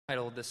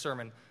Title of this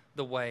sermon,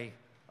 The Way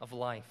of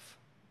Life.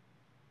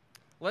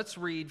 Let's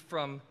read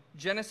from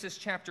Genesis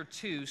chapter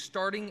 2,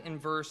 starting in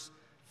verse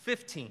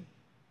 15.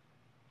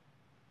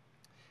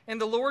 And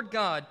the Lord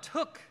God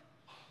took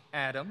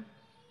Adam,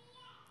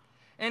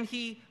 and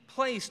he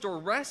placed or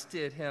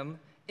rested him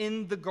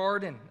in the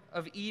Garden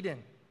of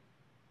Eden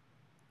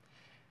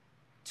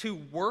to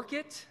work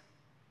it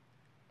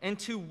and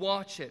to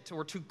watch it,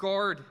 or to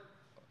guard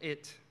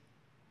it.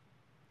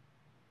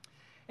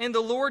 And the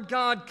Lord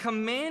God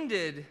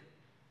commanded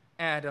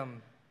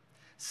Adam,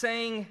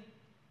 saying,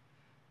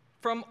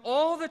 "From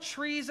all the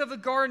trees of the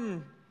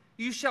garden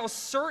you shall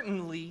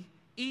certainly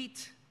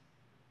eat,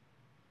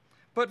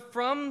 but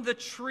from the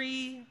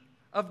tree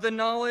of the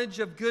knowledge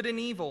of good and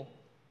evil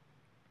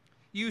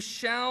you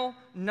shall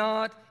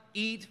not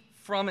eat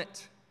from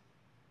it.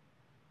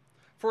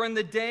 For in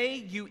the day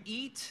you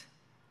eat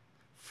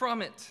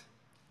from it,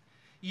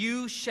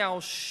 you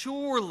shall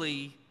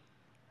surely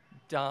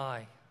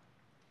die."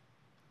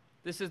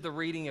 This is the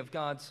reading of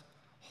God's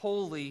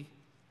holy,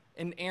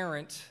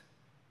 inerrant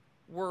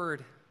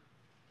word.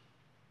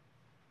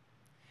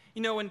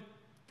 You know, in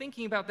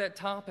thinking about that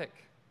topic,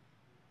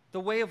 the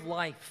way of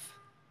life,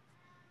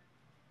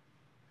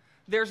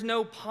 there's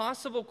no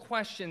possible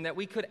question that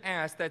we could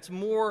ask that's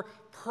more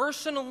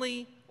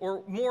personally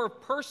or more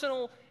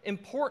personal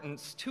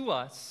importance to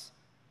us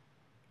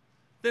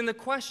than the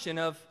question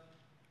of,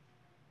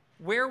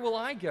 where will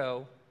I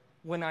go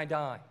when I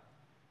die?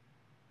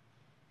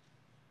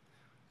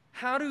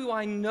 How do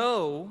I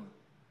know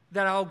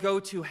that I'll go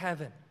to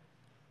heaven?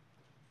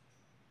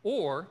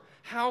 Or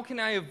how can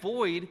I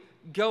avoid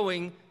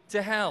going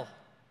to hell?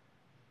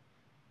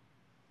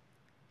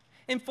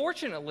 And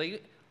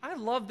fortunately, I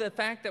love the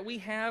fact that we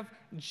have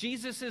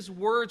Jesus'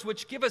 words,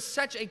 which give us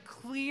such a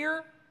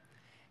clear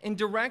and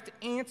direct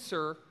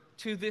answer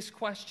to this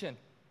question.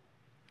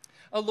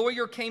 A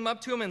lawyer came up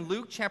to him in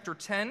Luke chapter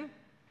 10,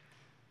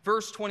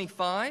 verse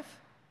 25,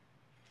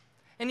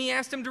 and he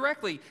asked him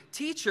directly,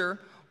 "Teacher,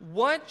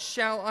 what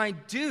shall I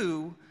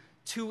do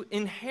to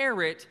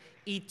inherit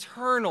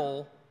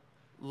eternal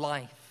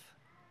life?"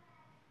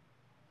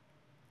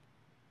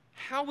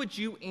 How would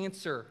you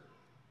answer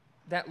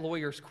that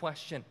lawyer's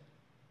question?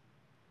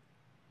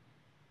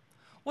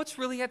 What's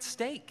really at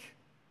stake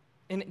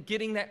in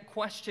getting that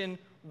question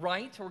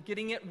right or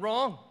getting it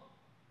wrong?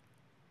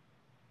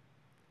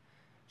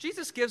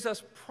 Jesus gives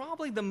us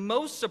probably the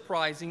most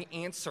surprising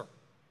answer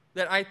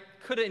that I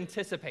could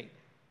anticipate.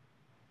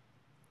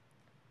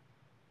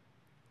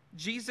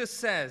 Jesus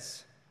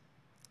says,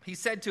 he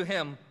said to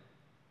him,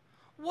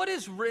 "What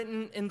is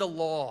written in the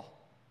law?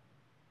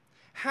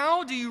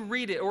 How do you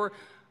read it? Or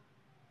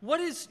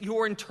what is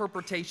your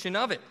interpretation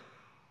of it?"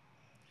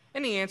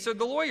 And he answered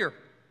the lawyer.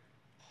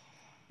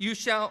 "You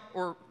shall,"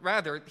 or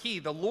rather,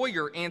 the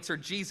lawyer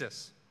answered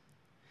Jesus,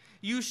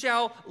 "You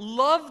shall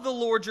love the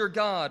Lord your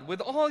God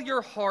with all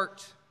your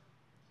heart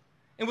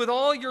and with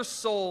all your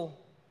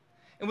soul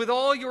and with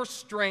all your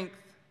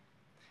strength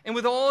and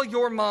with all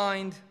your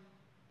mind,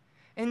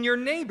 and your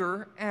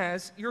neighbor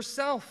as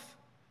yourself."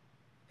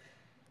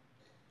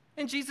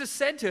 And Jesus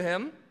said to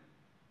him,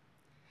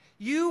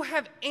 "You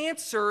have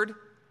answered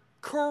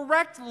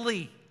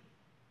correctly.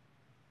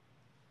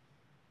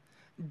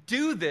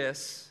 Do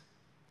this,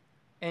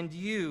 and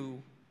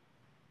you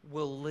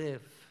will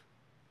live."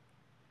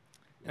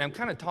 And I'm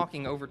kind of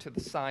talking over to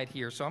the side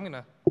here, so I'm going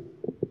to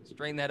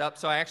straighten that up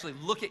so I actually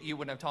look at you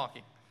when I'm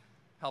talking.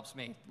 Helps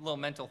me, a little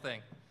mental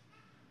thing.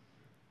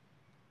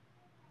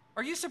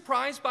 Are you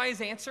surprised by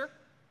his answer?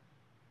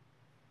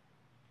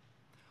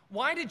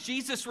 Why did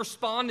Jesus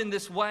respond in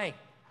this way?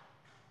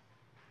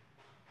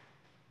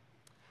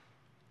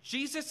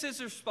 Jesus'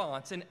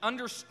 response and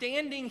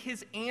understanding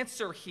his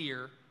answer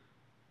here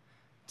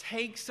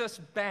takes us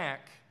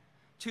back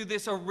to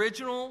this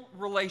original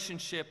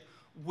relationship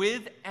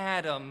with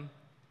Adam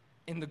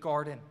in the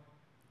garden,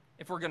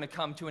 if we're going to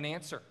come to an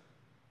answer.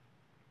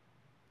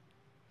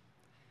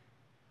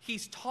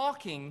 He's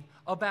talking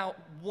about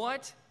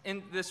what,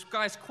 and this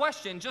guy's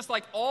question, just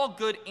like all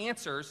good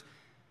answers,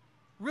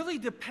 really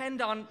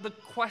depend on the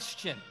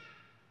question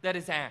that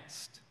is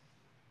asked.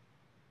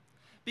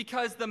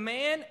 Because the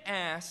man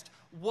asked,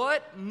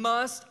 "What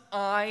must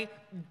I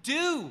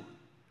do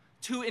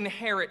to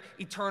inherit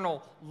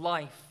eternal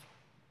life?"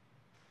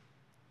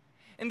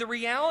 And the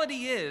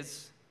reality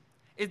is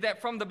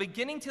that from the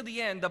beginning to the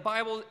end, the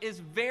Bible is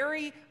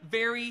very,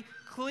 very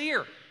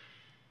clear.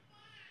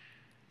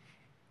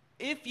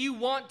 If you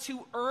want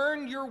to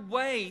earn your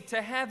way to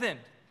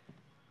heaven,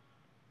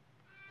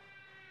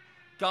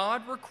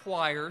 God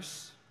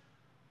requires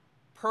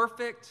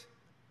perfect,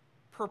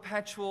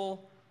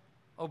 perpetual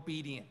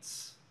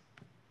obedience.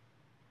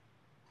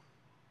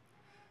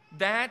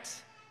 That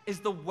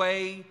is the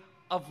way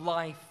of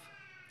life.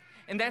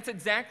 And that's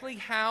exactly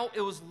how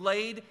it was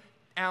laid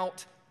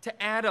out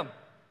to Adam.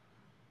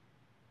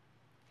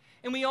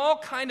 And we all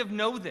kind of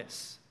know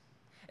this,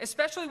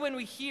 especially when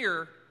we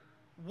hear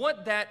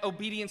what that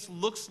obedience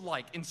looks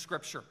like in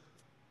Scripture.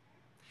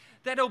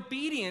 That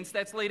obedience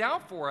that's laid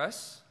out for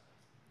us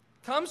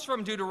comes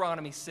from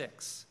Deuteronomy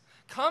 6,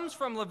 comes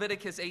from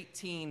Leviticus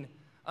 18,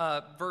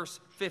 verse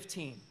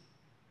 15,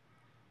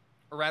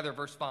 or rather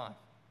verse 5.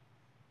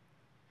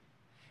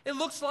 It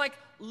looks like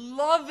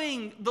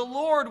loving the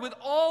Lord with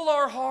all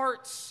our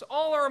hearts,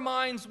 all our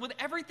minds, with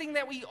everything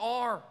that we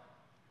are,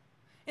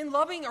 and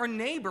loving our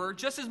neighbor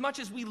just as much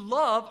as we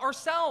love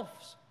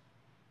ourselves.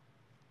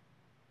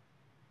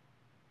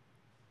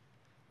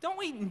 Don't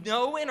we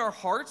know in our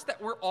hearts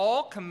that we're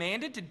all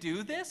commanded to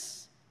do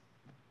this?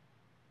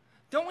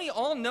 Don't we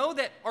all know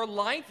that our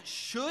life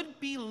should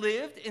be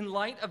lived in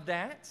light of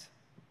that?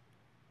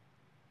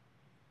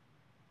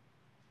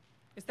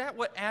 Is that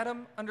what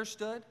Adam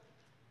understood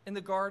in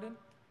the garden?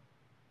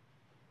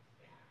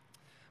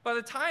 By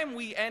the time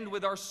we end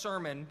with our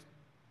sermon,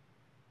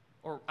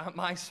 or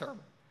my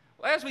sermon,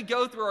 as we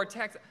go through our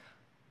text,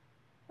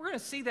 we're going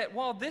to see that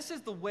while this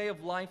is the way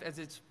of life as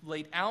it's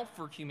laid out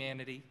for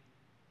humanity,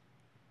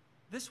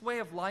 this way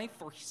of life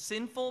for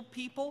sinful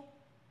people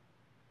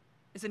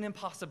is an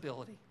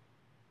impossibility.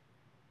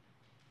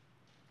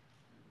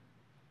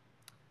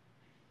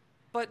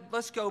 But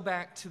let's go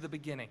back to the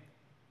beginning.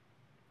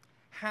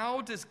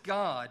 How does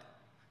God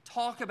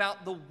talk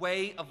about the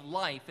way of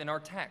life in our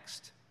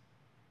text?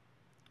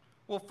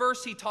 Well,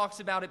 first he talks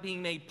about it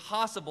being made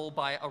possible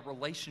by a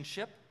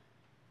relationship.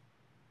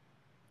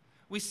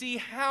 We see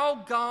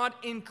how God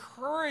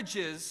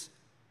encourages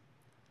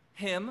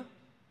him,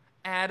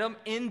 Adam,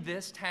 in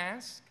this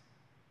task.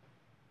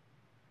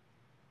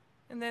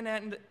 And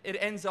then it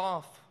ends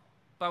off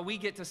by we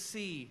get to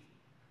see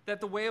that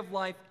the way of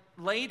life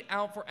laid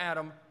out for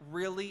Adam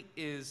really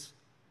is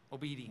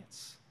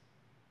obedience,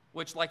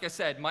 which, like I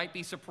said, might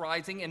be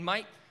surprising and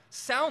might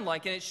sound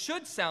like, and it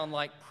should sound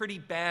like, pretty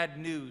bad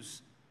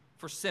news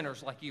for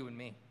sinners like you and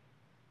me.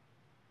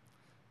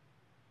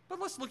 But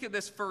let's look at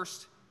this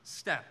first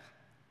step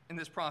in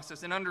this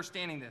process and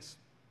understanding this.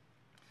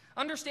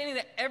 Understanding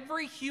that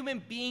every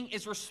human being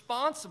is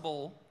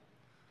responsible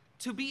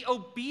to be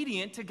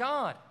obedient to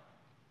God.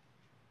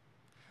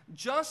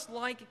 Just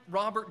like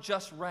Robert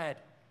just read.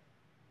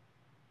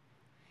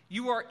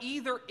 You are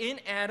either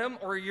in Adam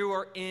or you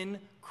are in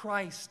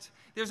Christ.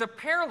 There's a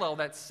parallel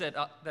that's set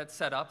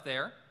up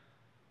there.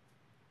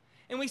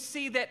 And we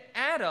see that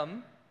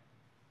Adam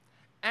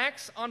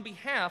acts on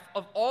behalf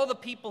of all the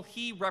people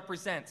he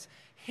represents,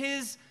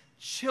 his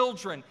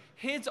children,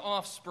 his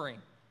offspring.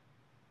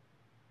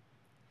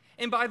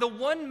 And by the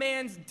one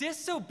man's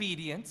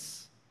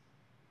disobedience,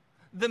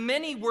 the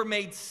many were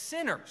made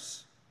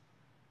sinners.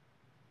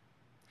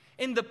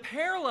 And the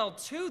parallel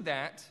to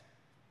that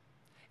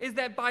is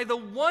that by the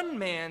one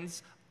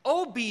man's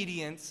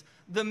obedience,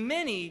 the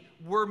many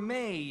were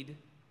made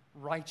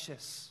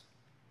righteous.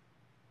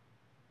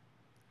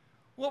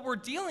 What we're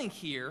dealing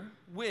here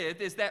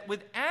with is that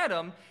with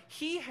Adam,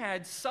 he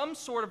had some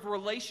sort of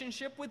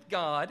relationship with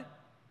God,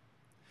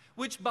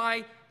 which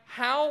by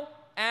how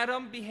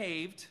Adam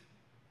behaved,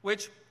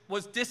 which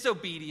was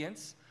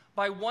disobedience,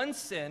 by one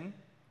sin,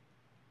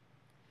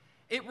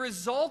 it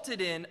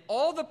resulted in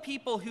all the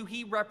people who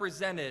he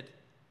represented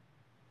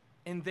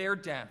in their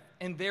death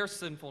and their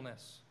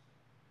sinfulness.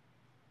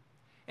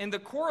 And the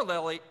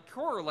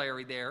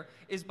corollary there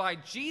is by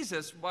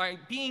Jesus, by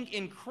being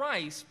in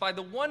Christ, by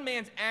the one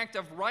man's act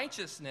of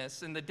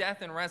righteousness in the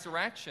death and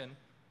resurrection,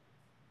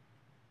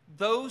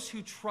 those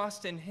who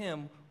trust in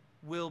him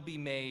will be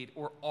made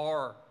or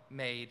are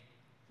made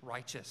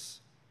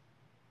righteous.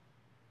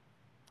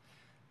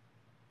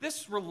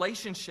 This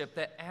relationship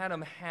that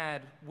Adam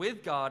had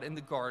with God in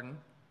the garden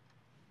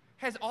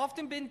has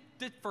often been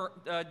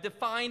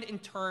defined in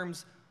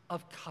terms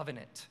of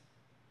covenant.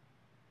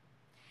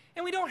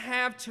 And we don't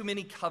have too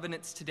many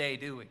covenants today,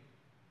 do we?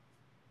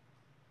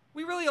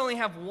 We really only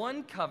have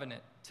one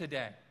covenant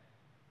today,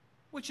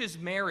 which is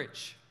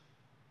marriage.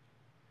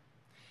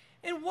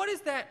 And what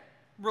does that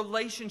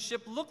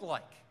relationship look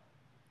like?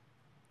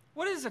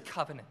 What is a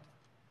covenant?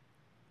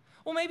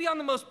 Well, maybe on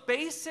the most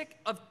basic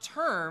of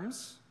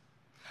terms,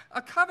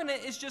 a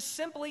covenant is just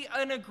simply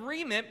an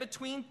agreement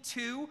between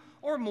two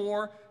or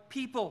more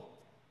people.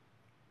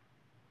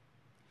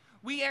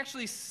 We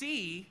actually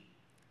see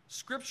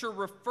Scripture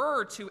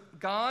refer to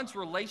God's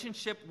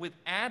relationship with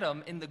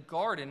Adam in the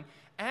garden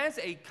as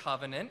a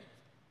covenant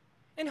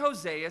in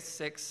Hosea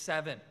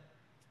 6:7,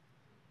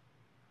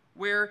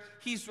 where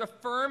he's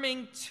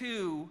affirming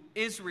to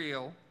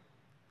Israel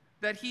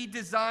that he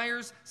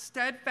desires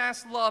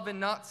steadfast love and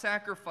not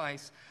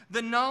sacrifice,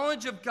 the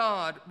knowledge of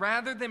God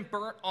rather than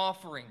burnt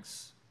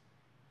offerings,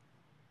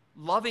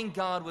 loving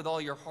God with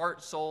all your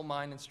heart, soul,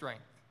 mind, and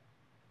strength.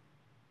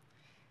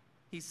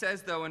 He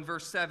says, though, in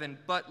verse 7,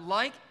 but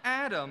like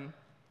Adam,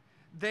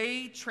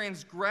 they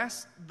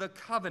transgressed the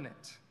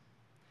covenant.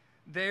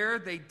 There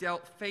they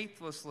dealt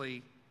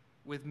faithlessly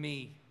with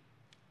me.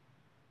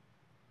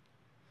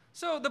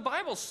 So the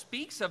Bible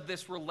speaks of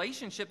this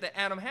relationship that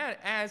Adam had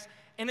as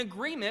an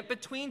agreement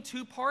between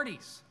two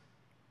parties,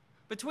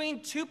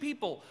 between two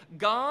people,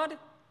 God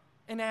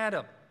and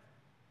Adam.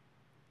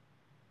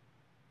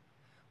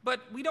 But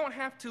we don't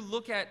have to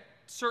look at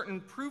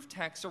certain proof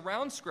texts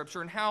around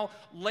Scripture and how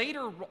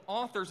later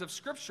authors of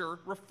Scripture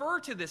refer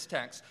to this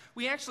text.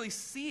 We actually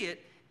see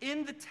it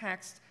in the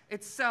text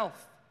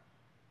itself.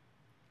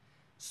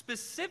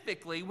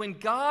 Specifically, when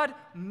God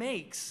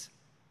makes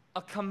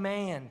a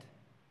command.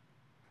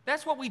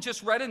 That's what we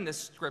just read in this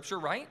scripture,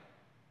 right?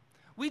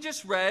 We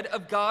just read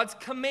of God's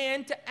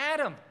command to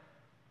Adam.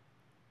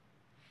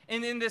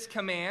 And in this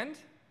command,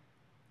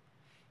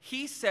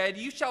 he said,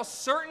 "You shall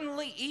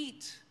certainly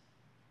eat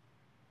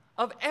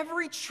of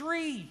every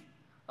tree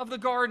of the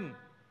garden."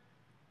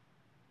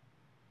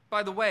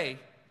 By the way,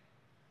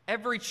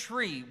 every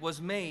tree was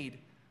made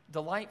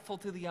delightful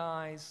to the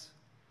eyes,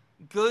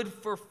 good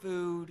for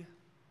food.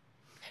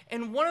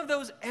 And one of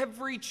those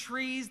every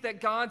trees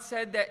that God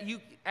said that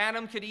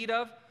Adam could eat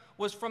of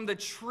was from the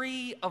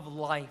tree of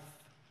life.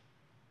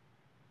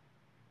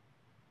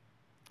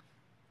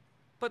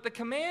 But the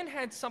command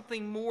had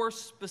something more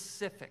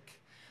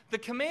specific. The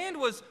command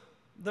was,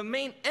 the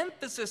main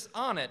emphasis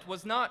on it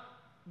was not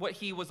what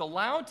he was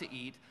allowed to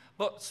eat,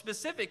 but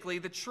specifically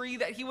the tree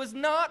that he was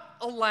not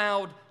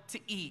allowed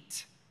to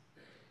eat.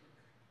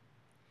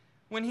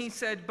 When he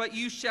said, "But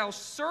you shall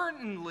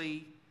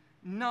certainly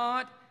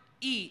not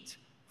eat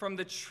from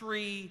the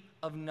tree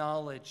of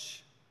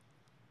knowledge."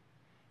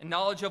 And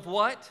knowledge of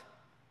what?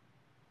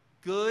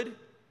 Good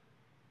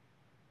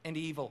and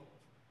evil.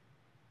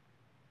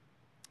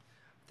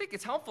 I think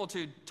it's helpful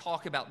to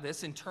talk about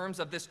this in terms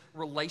of this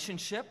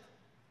relationship,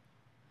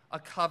 a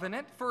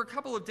covenant, for a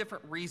couple of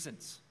different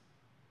reasons.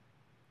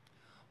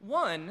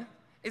 One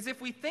is if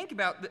we think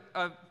about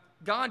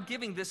God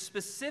giving this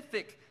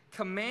specific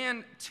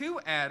command to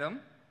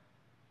Adam,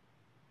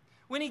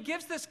 when he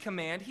gives this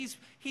command,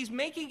 he's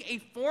making a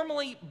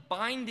formally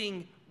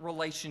binding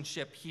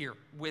relationship here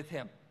with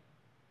him.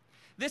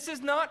 This is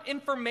not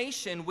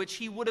information which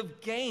he would have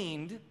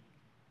gained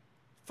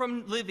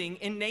from living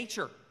in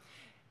nature.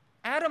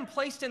 Adam,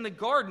 placed in the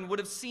garden, would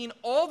have seen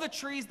all the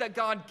trees that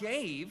God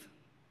gave,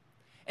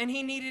 and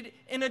he needed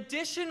an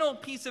additional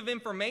piece of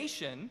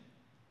information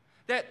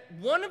that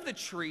one of the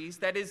trees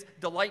that is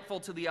delightful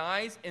to the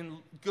eyes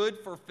and good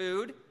for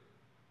food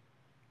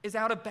is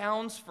out of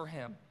bounds for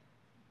him.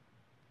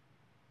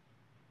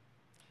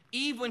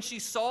 Eve, when she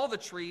saw the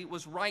tree,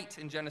 was right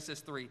in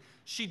Genesis 3.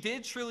 She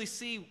did truly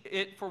see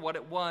it for what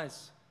it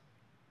was.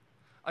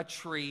 A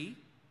tree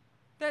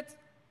that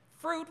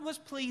fruit was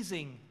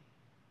pleasing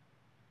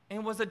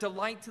and was a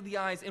delight to the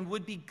eyes and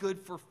would be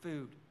good for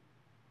food.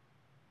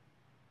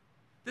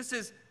 This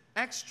is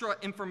extra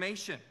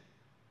information.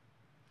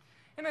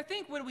 And I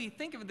think when we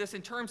think of this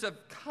in terms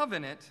of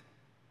covenant,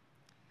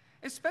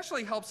 it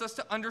especially helps us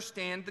to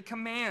understand the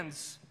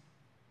commands.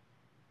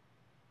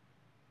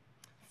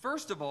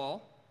 First of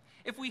all,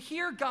 if we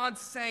hear God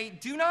say,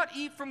 "Do not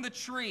eat from the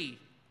tree,"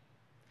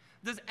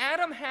 does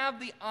Adam have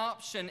the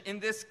option in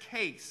this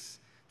case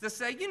to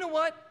say, "You know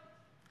what?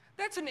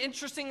 That's an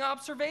interesting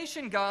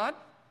observation, God,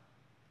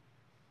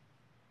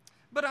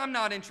 but I'm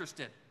not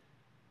interested.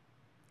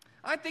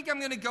 I think I'm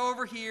going to go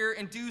over here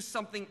and do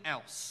something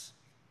else"?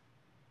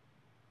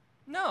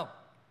 No.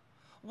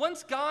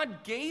 Once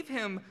God gave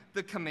him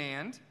the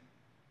command,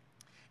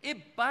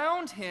 it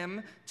bound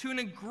him to an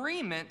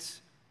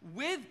agreement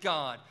with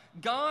God.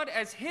 God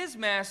as his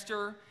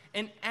master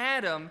and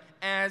Adam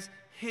as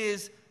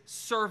his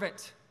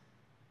servant.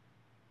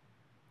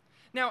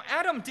 Now,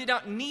 Adam did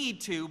not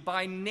need to,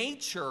 by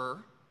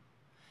nature,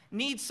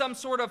 need some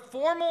sort of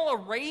formal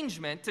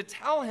arrangement to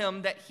tell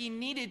him that he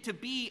needed to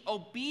be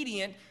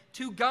obedient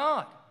to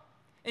God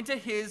and to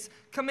his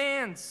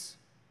commands.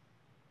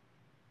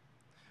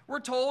 We're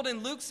told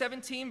in Luke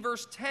 17,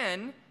 verse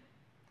 10,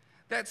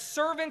 that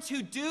servants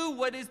who do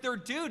what is their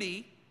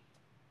duty,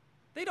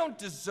 they don't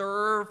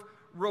deserve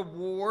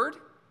reward.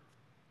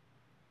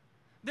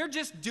 They're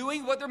just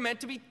doing what they're meant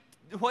to be,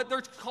 what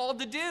they're called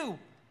to do.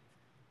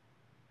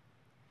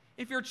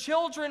 If your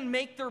children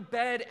make their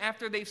bed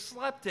after they've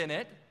slept in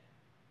it,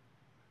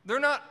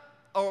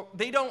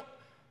 they don't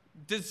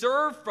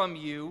deserve from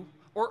you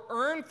or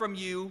earn from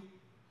you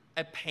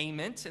a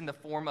payment in the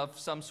form of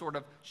some sort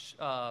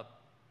of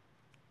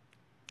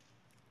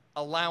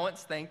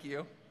allowance. Thank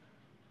you.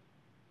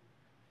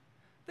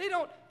 They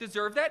don't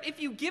deserve that. If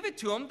you give it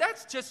to them,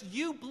 that's just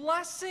you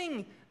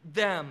blessing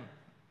them.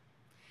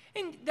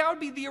 And that would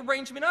be the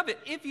arrangement of it.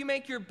 If you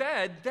make your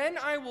bed, then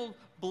I will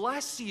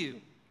bless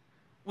you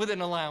with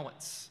an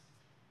allowance.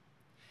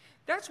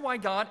 That's why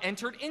God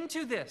entered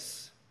into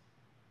this.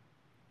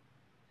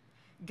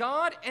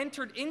 God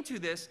entered into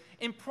this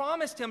and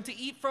promised him to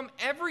eat from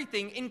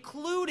everything,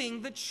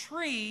 including the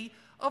tree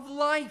of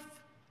life.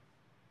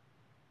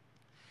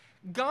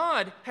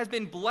 God has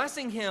been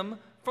blessing him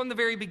from the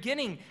very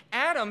beginning.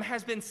 Adam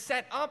has been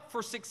set up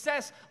for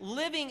success,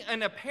 living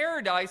in a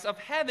paradise of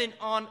heaven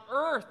on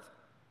earth.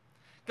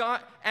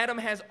 Adam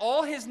has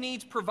all his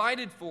needs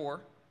provided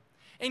for,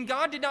 and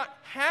God did not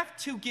have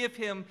to give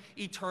him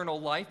eternal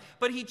life,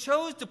 but he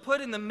chose to put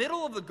in the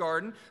middle of the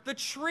garden the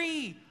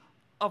tree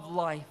of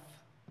life.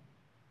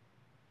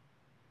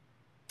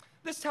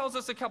 This tells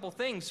us a couple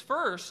things.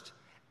 First,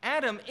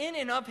 Adam, in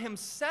and of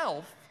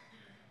himself,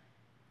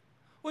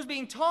 was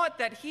being taught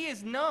that he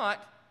is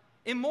not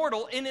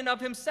immortal in and of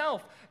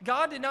himself.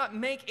 God did not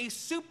make a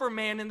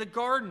Superman in the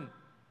garden.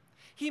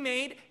 He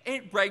made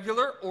a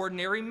regular,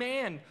 ordinary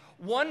man,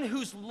 one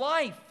whose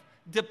life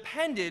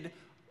depended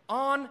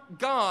on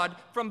God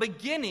from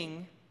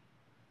beginning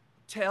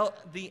till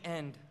the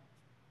end.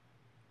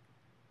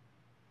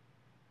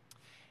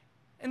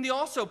 And the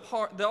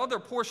other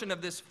portion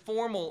of this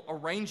formal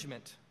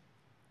arrangement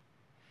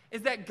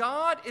is that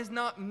God is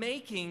not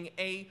making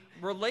a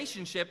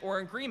relationship or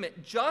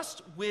agreement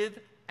just with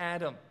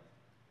Adam,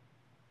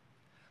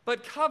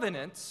 but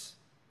covenants,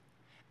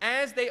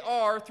 as they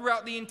are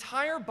throughout the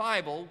entire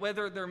Bible,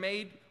 whether they're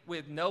made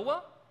with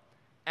Noah,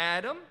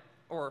 Adam,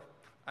 or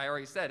I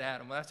already said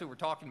Adam, well, that's who we're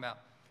talking about,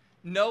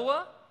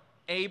 Noah,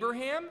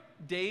 Abraham,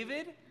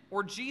 David,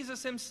 or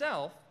Jesus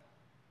himself,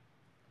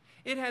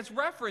 it has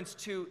reference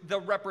to the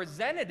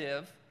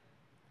representative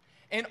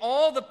and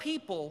all the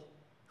people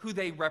who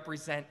they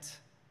represent.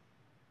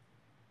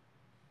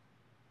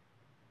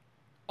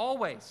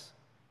 Always.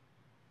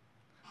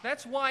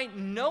 That's why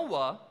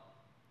Noah,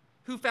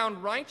 who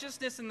found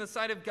righteousness in the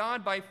sight of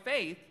God by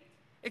faith,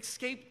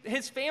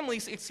 his family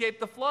escaped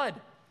the flood.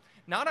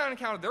 Not on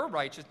account of their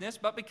righteousness,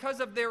 but because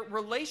of their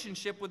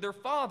relationship with their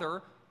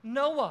father,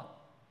 Noah.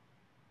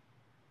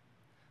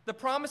 The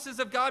promises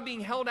of God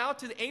being held out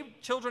to the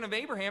children of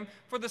Abraham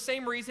for the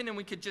same reason, and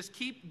we could just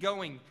keep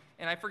going.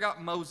 And I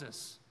forgot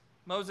Moses.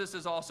 Moses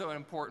is also an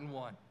important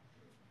one.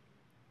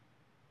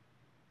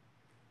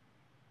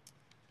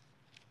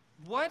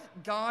 What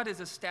God is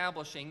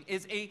establishing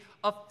is an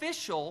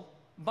official,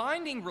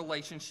 binding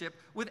relationship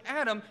with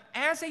Adam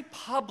as a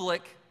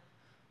public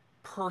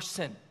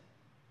person.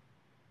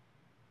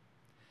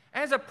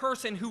 As a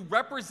person who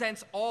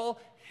represents all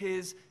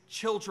his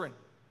children.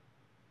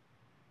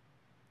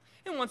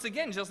 And once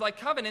again, just like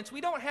covenants,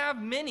 we don't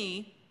have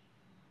many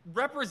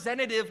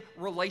representative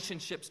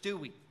relationships, do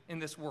we, in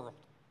this world?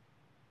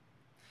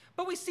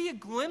 But we see a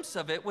glimpse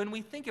of it when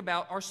we think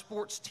about our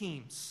sports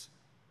teams.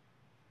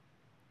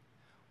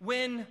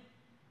 When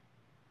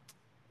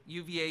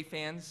UVA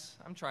fans,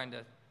 I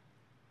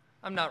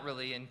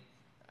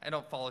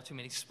don't follow too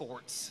many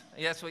sports.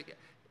 Yes,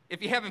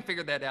 if you haven't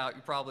figured that out,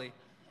 you probably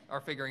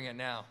are figuring it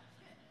now.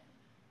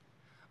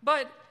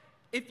 But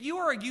if you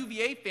are a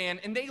UVA fan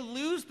and they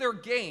lose their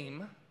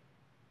game,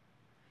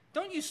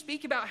 don't you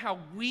speak about how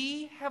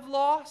we have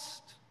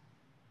lost?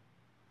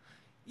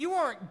 You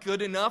aren't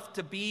good enough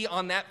to be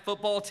on that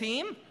football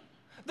team.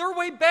 They're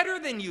way better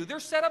than you. They're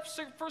set up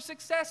for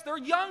success. They're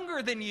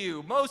younger than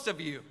you, most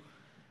of you.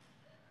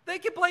 They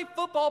can play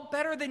football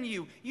better than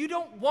you. You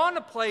don't want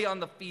to play on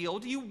the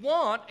field. You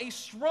want a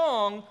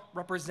strong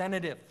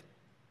representative.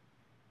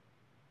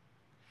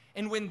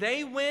 And when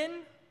they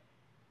win,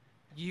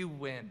 you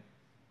win.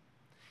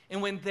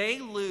 And when they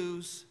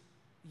lose,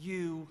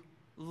 you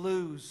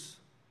lose.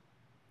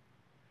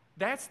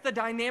 That's the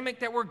dynamic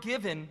that we're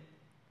given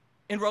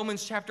in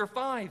Romans chapter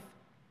 5.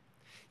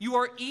 You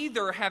are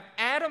either have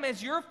Adam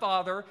as your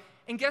father,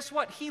 and guess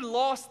what? He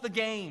lost the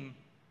game.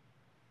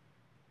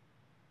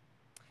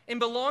 In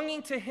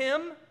belonging to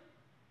him,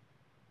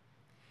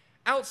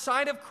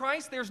 outside of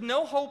Christ, there's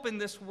no hope in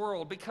this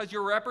world because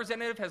your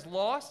representative has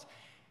lost,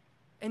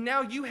 and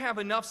now you have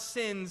enough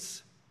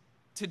sins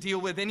to deal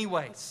with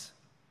anyways.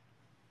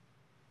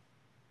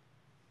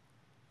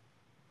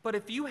 But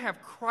if you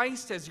have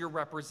Christ as your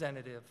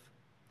representative,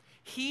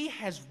 he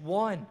has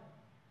won.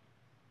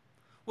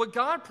 What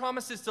God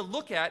promises to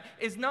look at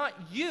is not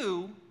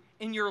you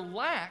in your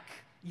lack,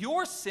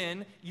 your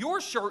sin, your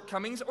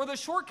shortcomings, or the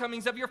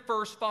shortcomings of your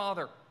first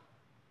father.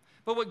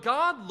 But what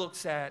God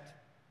looks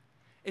at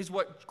is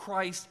what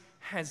Christ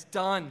has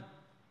done.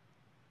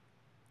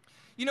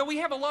 You know, we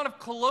have a lot of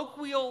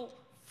colloquial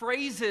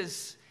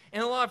phrases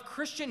and a lot of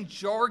Christian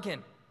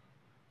jargon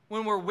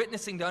when we're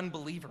witnessing to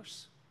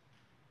unbelievers.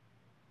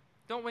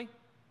 Don't we?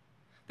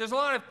 There's a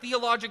lot of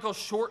theological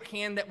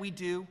shorthand that we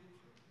do.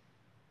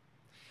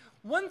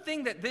 One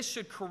thing that this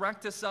should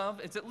correct us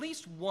of is at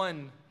least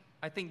one,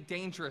 I think,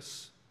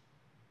 dangerous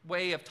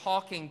way of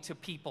talking to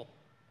people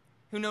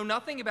who know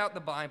nothing about the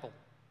Bible.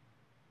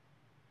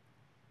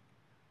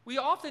 We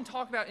often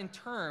talk about in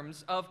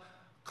terms of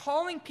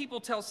calling people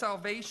to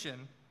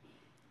salvation,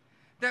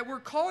 that we're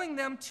calling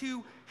them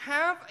to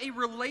have a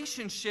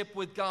relationship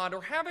with God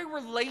or have a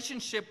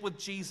relationship with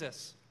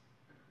Jesus.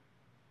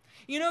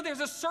 You know, there's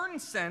a certain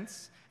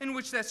sense in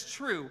which that's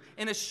true,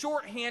 in a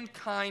shorthand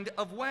kind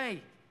of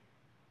way.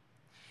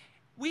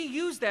 We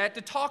use that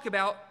to talk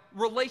about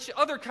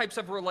other types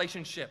of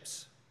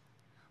relationships.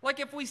 Like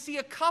if we see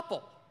a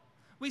couple,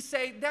 we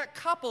say that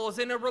couple is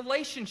in a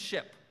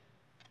relationship.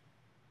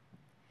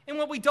 And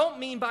what we don't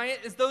mean by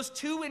it is those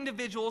two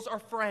individuals are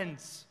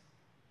friends.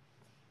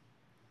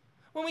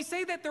 When we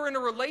say that they're in a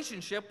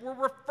relationship, we're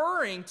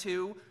referring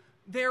to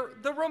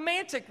the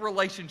romantic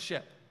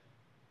relationship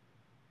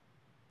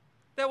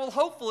that will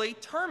hopefully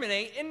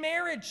terminate in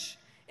marriage,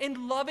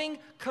 in loving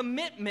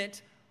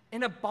commitment,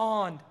 in a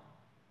bond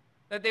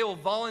that they will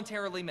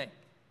voluntarily make.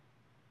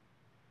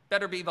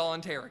 Better be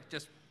voluntary,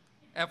 just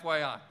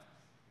FYI.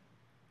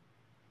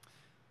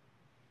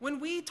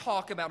 When we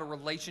talk about a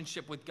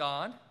relationship with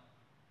God,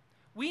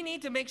 we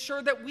need to make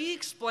sure that we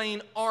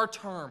explain our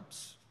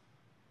terms.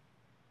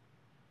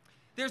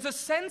 there's a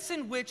sense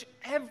in which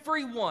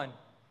every one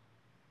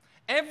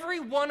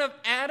of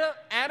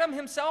Adam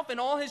himself and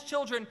all his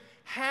children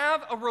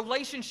have a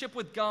relationship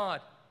with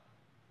God.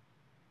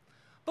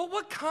 But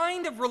what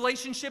kind of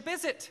relationship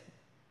is it?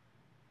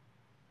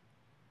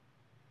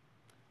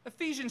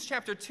 Ephesians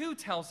chapter 2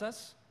 tells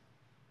us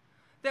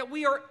that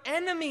we are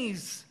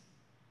enemies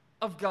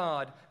of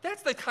God.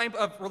 That's the kind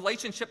of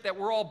relationship that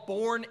we're all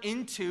born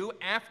into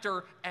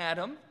after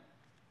Adam.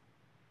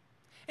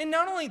 And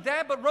not only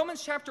that, but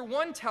Romans chapter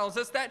 1 tells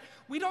us that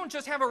we don't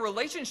just have a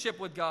relationship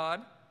with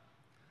God,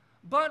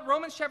 but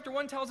Romans chapter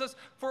 1 tells us,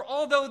 for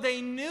although they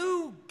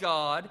knew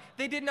God,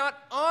 they did not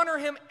honor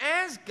him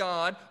as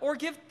God or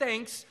give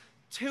thanks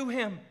to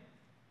him.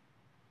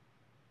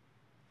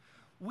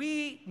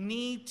 We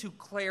need to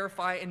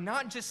clarify and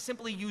not just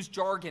simply use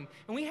jargon.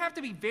 And we have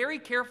to be very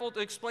careful to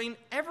explain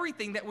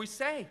everything that we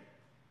say.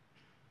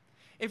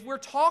 If we're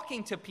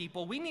talking to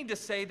people, we need to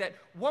say that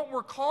what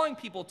we're calling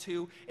people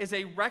to is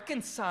a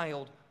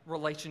reconciled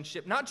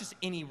relationship, not just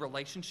any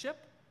relationship.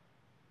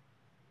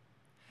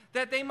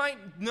 That they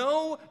might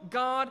know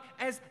God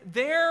as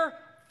their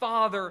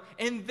Father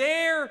and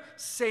their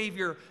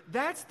Savior.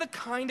 That's the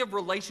kind of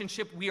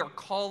relationship we are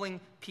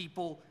calling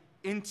people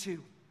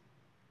into.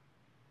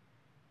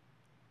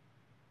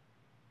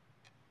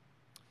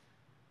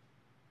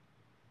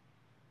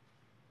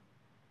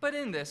 But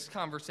in this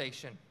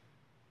conversation,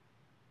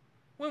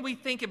 when we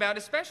think about,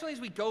 especially as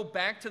we go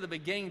back to the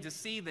beginning to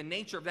see the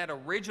nature of that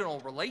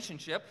original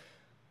relationship,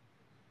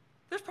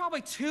 there's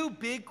probably two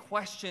big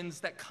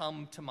questions that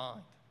come to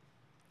mind.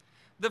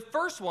 The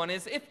first one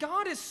is, if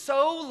God is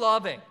so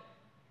loving,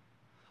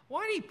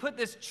 why did he put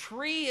this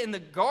tree in the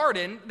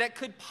garden that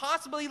could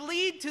possibly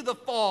lead to the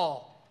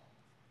fall?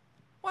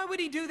 Why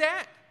would he do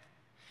that?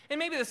 And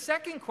maybe the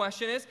second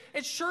question is,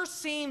 it sure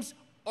seems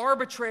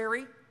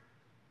arbitrary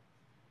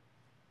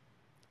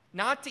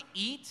not to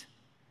eat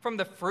from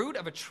the fruit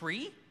of a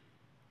tree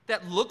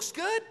that looks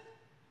good?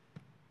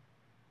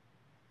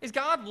 Is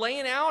God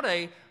laying out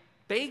a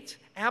baked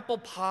apple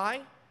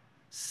pie,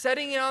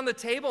 setting it on the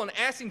table and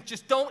asking,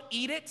 just don't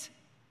eat it?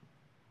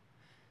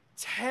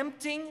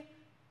 Tempting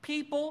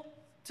people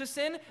to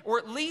sin, or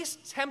at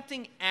least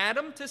tempting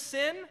Adam to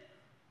sin?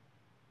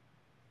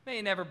 May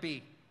it never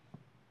be.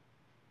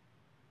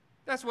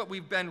 That's what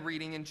we've been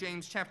reading in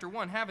James chapter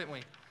 1, haven't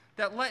we?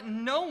 That let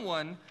no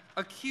one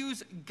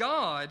accuse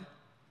God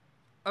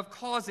of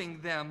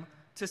causing them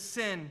to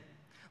sin.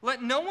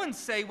 Let no one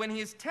say when he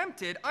is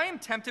tempted, I am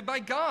tempted by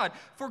God.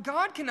 For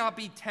God cannot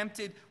be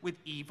tempted with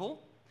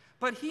evil,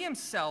 but he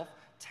himself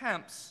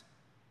tempts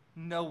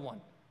no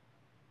one.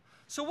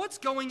 So what's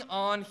going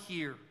on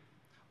here?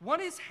 What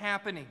is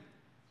happening?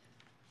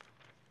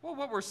 Well,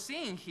 what we're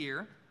seeing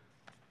here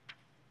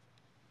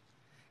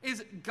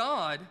is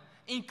God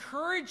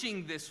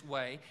encouraging this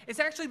way. It's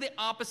actually the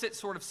opposite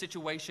sort of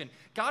situation.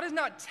 God is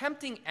not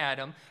tempting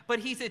Adam, but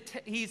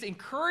he's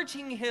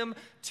encouraging him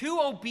to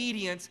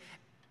obedience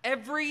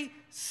every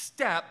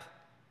step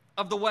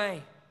of the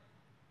way.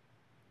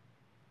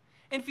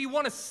 And if you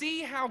want to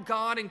see how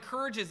God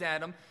encourages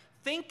Adam,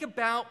 think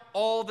about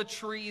all the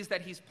trees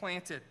that he's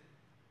planted.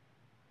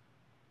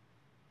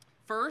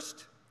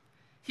 First,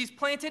 he's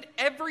planted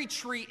every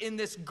tree in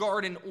this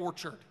garden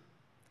orchard.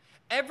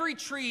 Every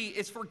tree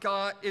is for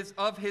God, is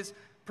of his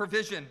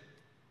provision.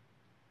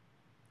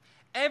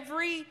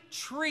 Every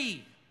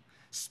tree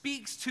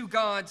speaks to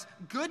God's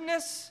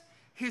goodness,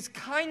 his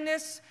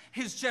kindness,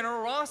 his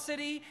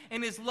generosity,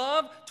 and his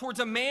love towards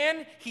a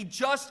man he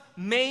just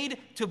made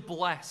to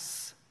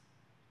bless.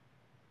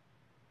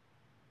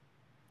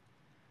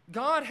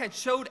 God had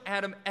showed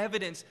Adam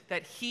evidence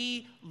that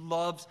he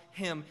loves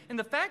him in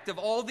the fact of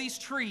all these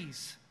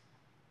trees.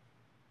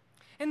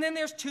 And then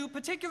there's two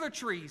particular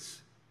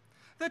trees.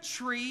 The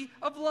tree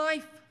of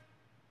life.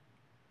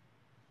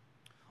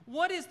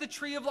 What is the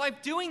tree of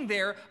life doing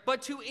there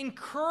but to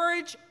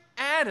encourage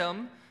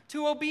Adam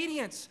to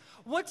obedience?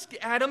 What's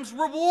Adam's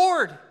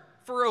reward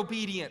for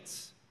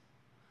obedience?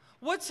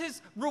 What's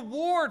his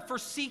reward for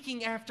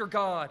seeking after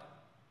God?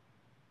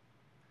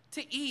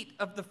 To eat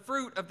of the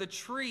fruit of the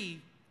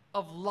tree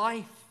of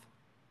life.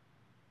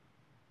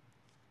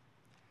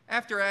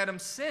 After Adam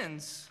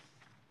sins,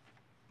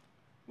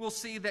 we'll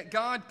see that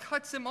God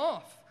cuts him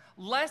off,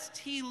 lest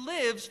he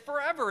lives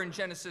forever in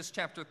Genesis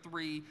chapter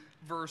 3,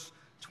 verse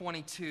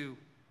 22.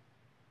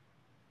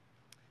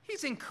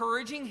 He's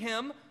encouraging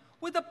him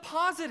with a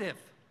positive.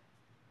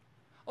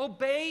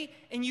 Obey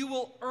and you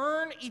will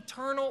earn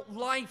eternal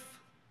life.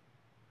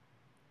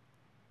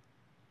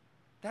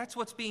 That's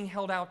what's being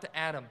held out to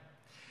Adam.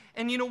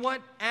 And you know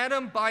what?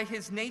 Adam, by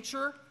his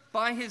nature,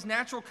 by his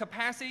natural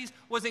capacities,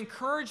 was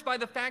encouraged by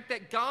the fact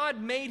that God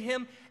made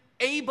him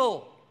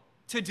able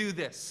to do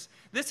this.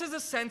 This is a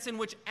sense in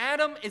which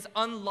Adam is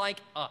unlike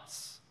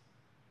us.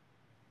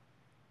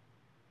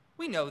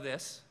 We know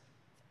this.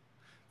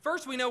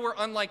 First, we know we're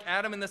unlike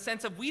Adam in the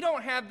sense of we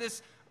don't have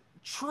this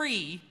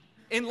tree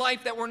in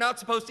life that we're not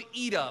supposed to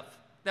eat of,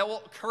 that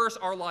will curse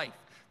our life.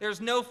 There's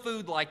no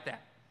food like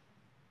that.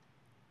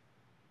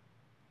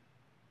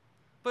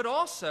 But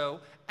also,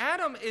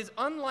 Adam is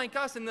unlike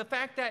us in the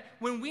fact that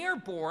when we are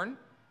born,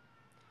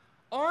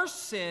 our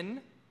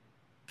sin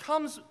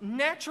comes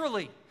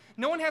naturally.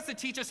 No one has to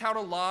teach us how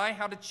to lie,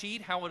 how to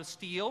cheat, how to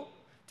steal,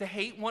 to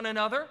hate one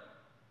another.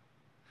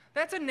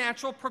 That's a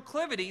natural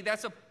proclivity.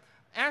 That's an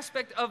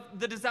aspect of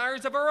the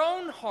desires of our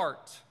own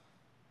heart.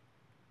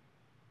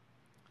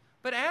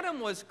 But Adam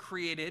was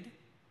created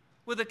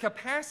with a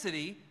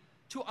capacity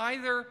to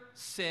either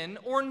sin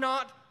or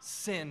not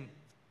sin.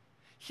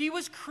 He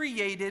was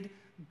created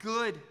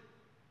good.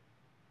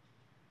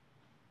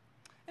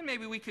 And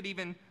maybe we could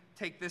even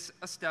take this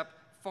a step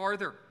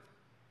farther.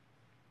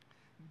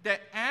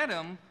 That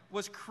Adam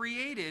was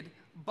created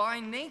by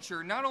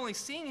nature, not only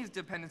seeing his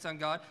dependence on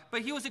God,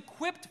 but he was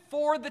equipped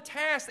for the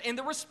tasks and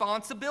the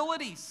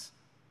responsibilities.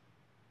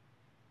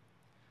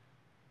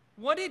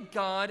 What did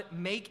God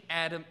make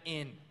Adam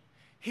in?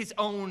 His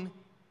own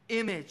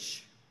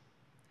image.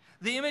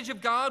 The image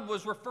of God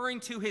was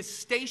referring to his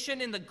station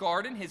in the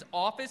garden, his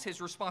office,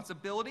 his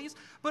responsibilities,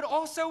 but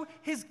also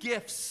his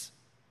gifts.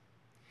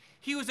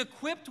 He was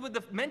equipped with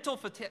the mental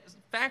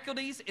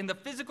faculties and the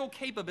physical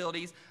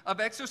capabilities of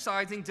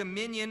exercising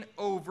dominion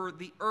over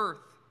the earth.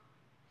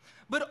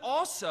 But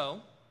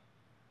also,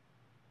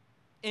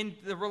 in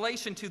the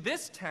relation to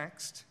this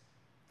text,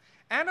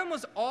 Adam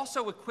was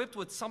also equipped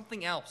with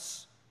something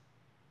else.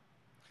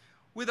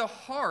 With a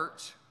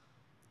heart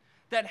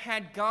that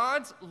had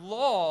God's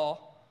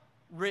law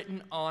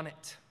written on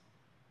it.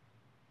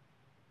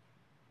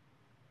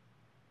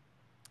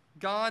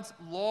 God's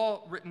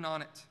law written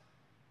on it.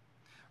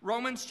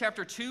 Romans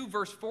chapter 2,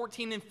 verse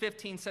 14 and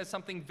 15 says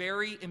something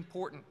very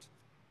important.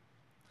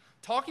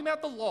 Talking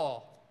about the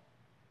law,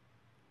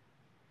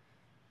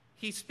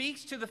 he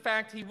speaks to the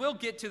fact, he will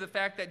get to the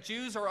fact that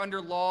Jews are under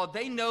law,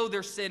 they know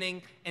they're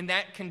sinning, and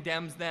that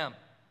condemns them.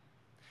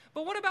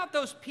 But what about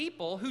those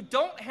people who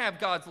don't have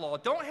God's law,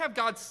 don't have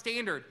God's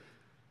standard?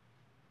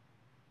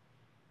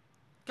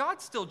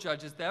 God still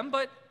judges them,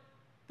 but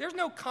there's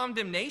no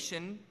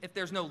condemnation if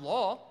there's no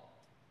law.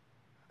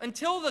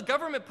 Until the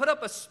government put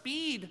up a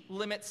speed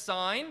limit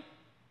sign,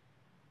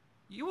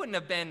 you wouldn't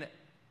have been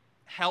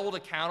held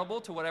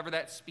accountable to whatever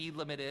that speed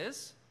limit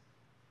is.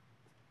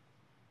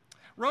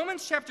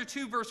 Romans chapter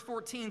 2, verse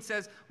 14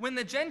 says, when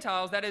the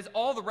Gentiles, that is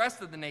all the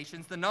rest of the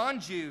nations, the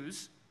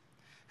non-Jews,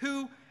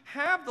 who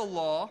have the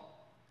law,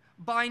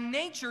 by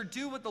nature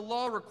do what the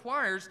law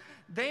requires,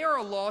 they are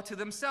a law to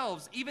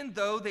themselves, even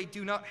though they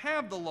do not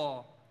have the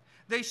law.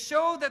 They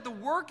show that the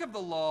work of the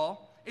law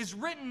is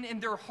written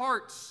in their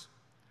hearts,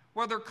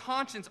 while their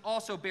conscience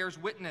also bears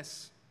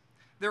witness.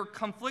 Their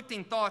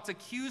conflicting thoughts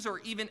accuse or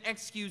even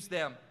excuse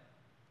them.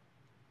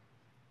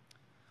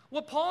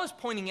 What Paul is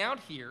pointing out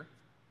here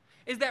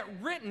is that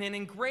written and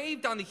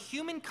engraved on the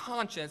human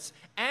conscience,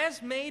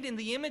 as made in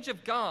the image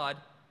of God,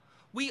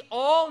 we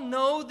all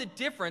know the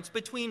difference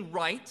between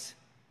right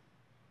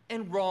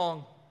and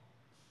wrong.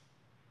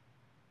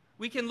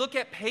 We can look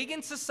at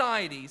pagan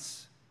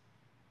societies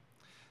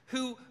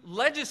who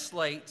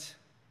legislate,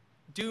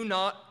 do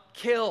not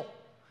kill,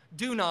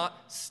 do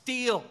not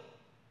steal.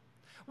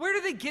 Where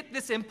do they get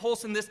this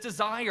impulse and this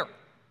desire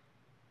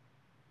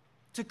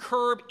to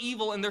curb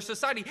evil in their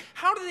society?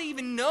 How do they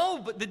even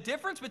know the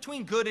difference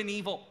between good and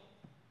evil?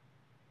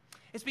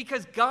 It's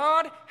because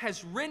God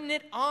has written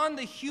it on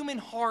the human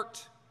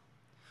heart.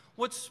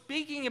 What's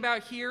speaking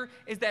about here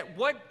is that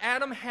what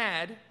Adam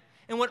had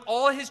and what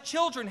all his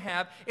children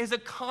have is a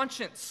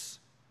conscience.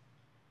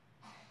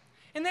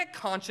 And that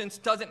conscience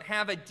doesn't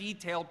have a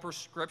detailed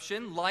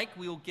prescription like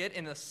we'll get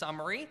in a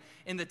summary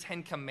in the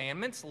Ten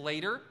Commandments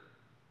later.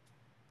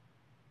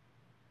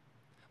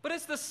 But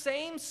it's the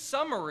same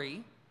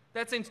summary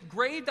that's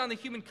engraved on the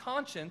human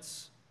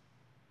conscience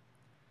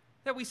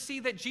that we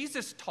see that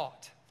Jesus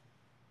taught.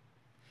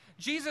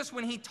 Jesus,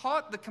 when he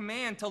taught the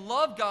command to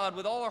love God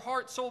with all our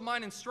heart, soul,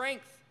 mind, and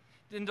strength,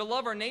 and to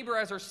love our neighbor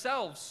as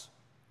ourselves,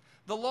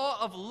 the law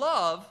of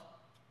love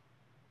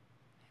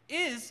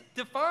is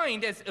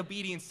defined as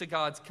obedience to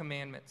God's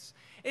commandments.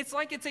 It's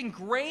like it's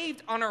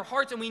engraved on our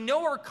hearts, and we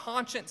know our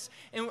conscience,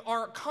 and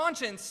our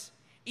conscience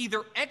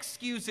either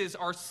excuses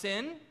our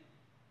sin,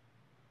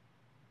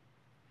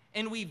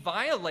 and we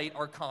violate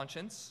our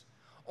conscience,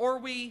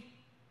 or it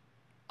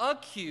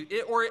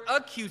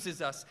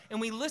accuses us, and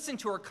we listen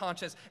to our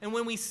conscience, and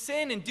when we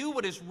sin and do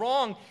what is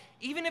wrong,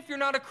 even if you're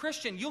not a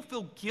Christian, you'll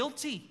feel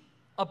guilty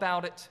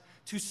about it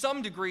to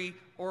some degree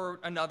or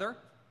another,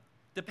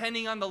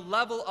 depending on the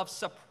level of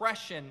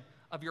suppression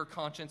of your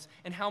conscience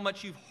and how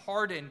much you've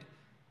hardened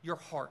your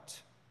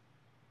heart.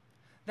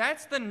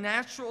 That's the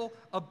natural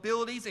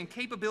abilities and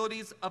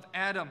capabilities of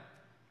Adam.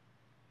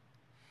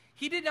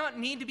 He did not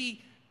need to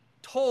be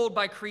told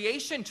by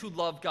creation to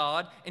love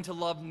God and to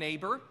love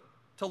neighbor,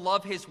 to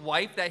love his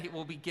wife that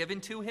will be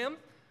given to him.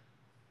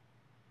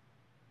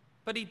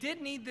 But he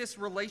did need this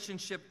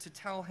relationship to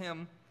tell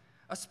him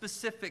a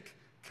specific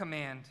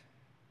command.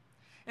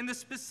 And the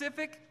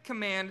specific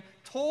command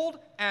told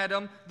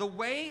Adam the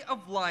way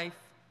of life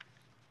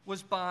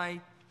was by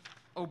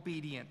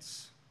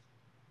obedience.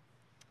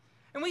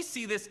 And we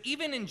see this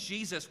even in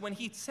Jesus when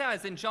he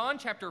says in John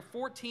chapter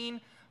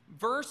 14,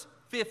 verse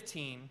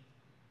 15,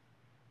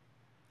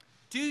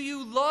 "Do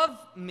you love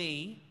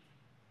me?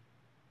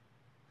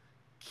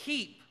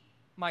 Keep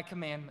my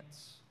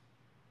commandments."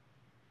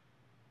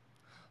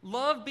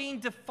 Love being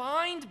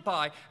defined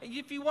by,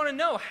 if you want to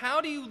know,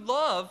 how do you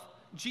love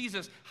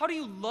Jesus? How do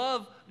you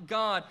love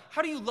God?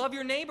 How do you love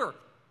your neighbor?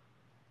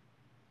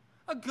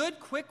 A good,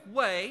 quick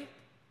way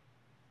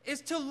is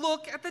to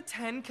look at the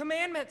 10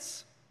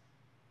 Commandments.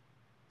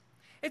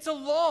 It's a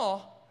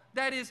law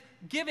that is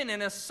given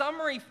in a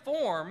summary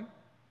form,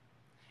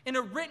 in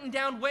a written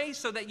down way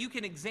so that you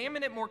can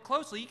examine it more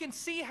closely. You can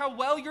see how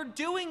well you're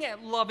doing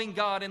at loving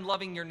God and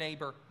loving your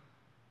neighbor.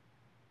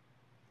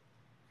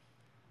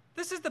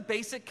 This is the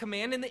basic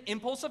command and the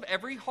impulse of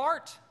every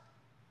heart.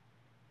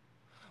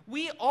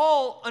 We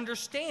all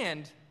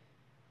understand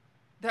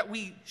that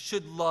we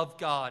should love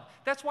God.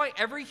 That's why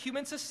every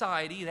human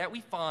society that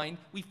we find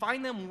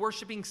them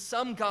worshiping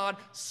some God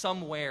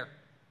somewhere.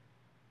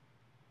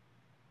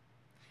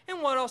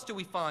 And what else do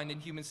we find in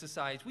human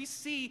societies? We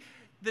see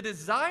the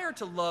desire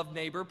to love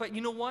neighbor, but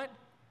you know what?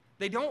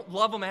 They don't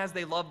love them as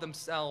they love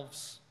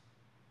themselves.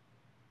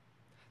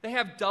 They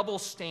have double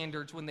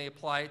standards when they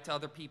apply it to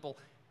other people.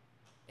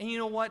 And you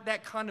know what?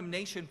 That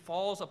condemnation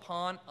falls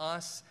upon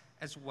us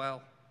as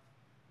well.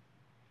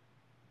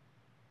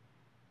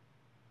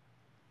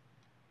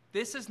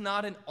 This is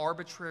not an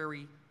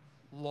arbitrary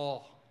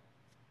law.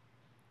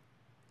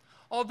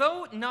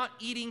 Although not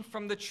eating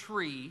from the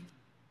tree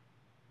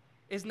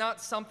is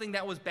not something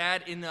that was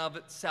bad in and of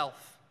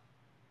itself,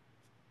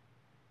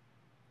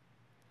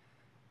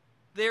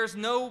 there's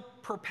no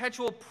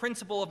perpetual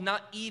principle of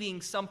not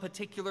eating some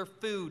particular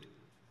food.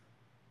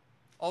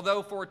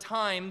 Although for a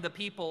time the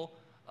people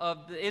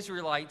of the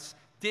Israelites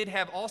did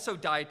have also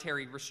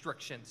dietary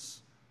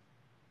restrictions.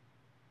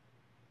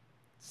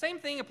 Same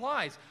thing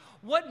applies.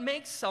 What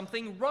makes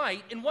something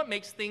right and what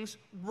makes things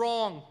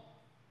wrong?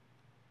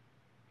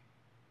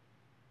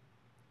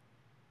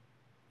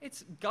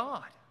 It's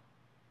God.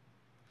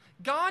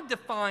 God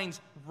defines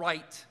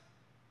right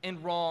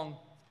and wrong.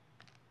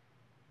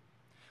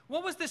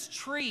 What was this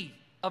tree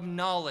of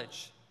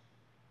knowledge?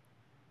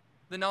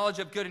 The knowledge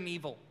of good and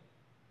evil.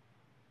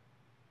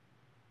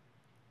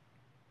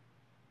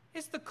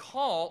 It's the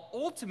call,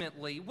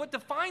 ultimately, what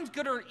defines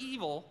good or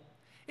evil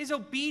is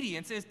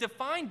obedience, and is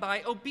defined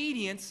by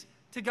obedience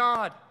to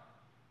God.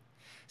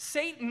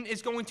 Satan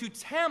is going to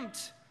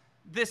tempt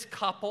this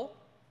couple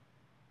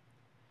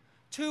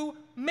to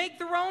make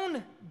their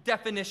own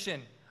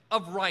definition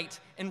of right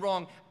and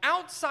wrong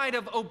outside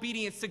of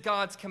obedience to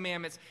God's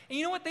commandments. And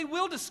you know what? They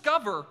will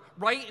discover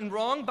right and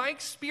wrong by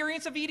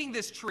experience of eating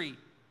this tree.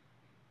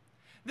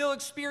 They'll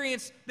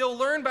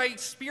learn by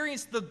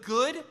experience the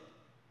good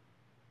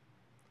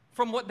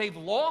from what they've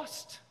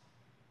lost,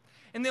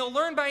 and they'll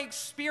learn by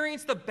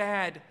experience the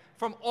bad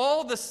from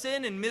all the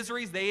sin and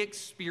miseries they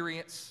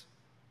experience.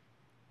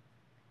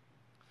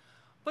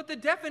 But the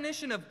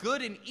definition of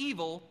good and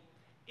evil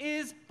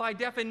is, by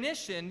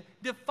definition,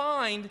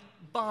 defined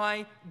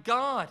by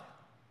God.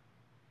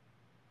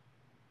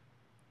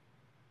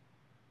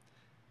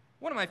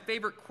 One of my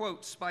favorite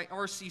quotes by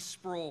R.C.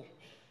 Sproul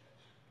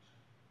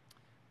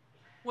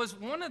was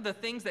one of the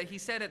things that he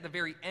said at the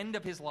very end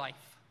of his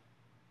life.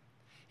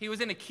 He was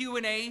in a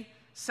Q&A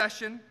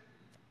session,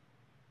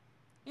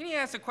 and he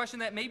asked a question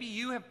that maybe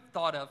you have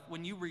thought of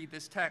when you read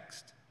this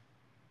text.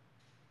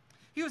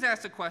 He was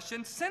asked a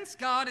question: since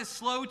God is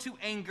slow to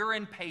anger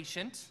and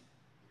patient,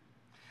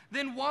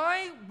 then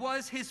why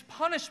was his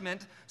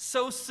punishment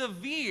so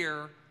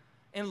severe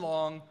and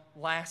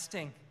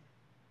long-lasting?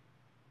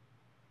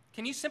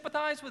 Can you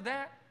sympathize with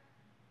that?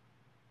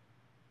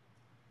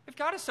 If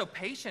God is so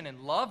patient and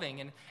loving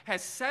and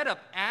has set up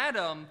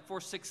Adam for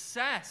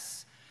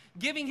success,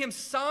 giving him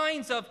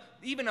signs of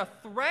even a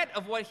threat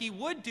of what he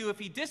would do if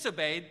he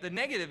disobeyed, the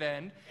negative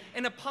end,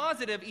 and a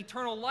positive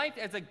eternal life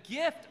as a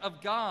gift of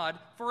God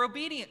for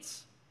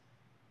obedience,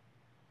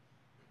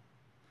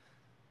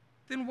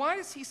 then why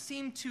does he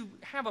seem to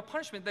have a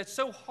punishment that's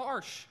so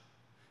harsh?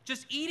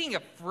 Just eating a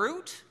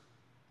fruit?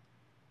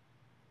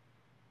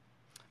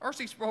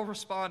 R.C. Sproul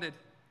responded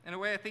in a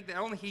way I think that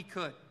only he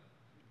could.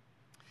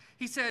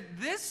 He said,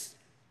 "This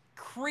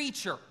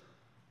creature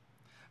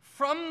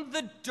from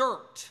the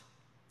dirt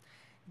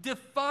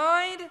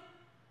defied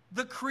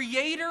the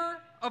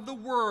creator of the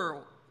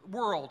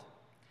world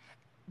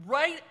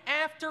right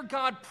after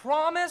God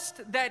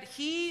promised that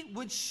he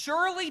would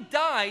surely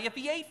die if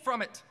he ate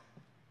from it.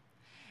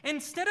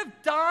 Instead of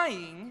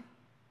dying,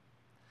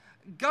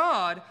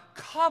 God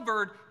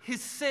covered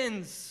his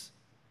sins.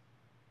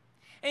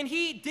 And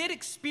he did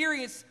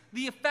experience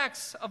the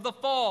effects of the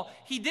fall.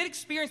 He did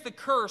experience the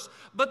curse,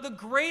 but the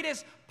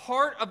greatest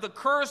part of the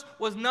curse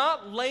was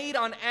not laid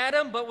on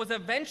Adam, but was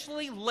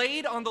eventually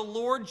laid on the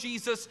Lord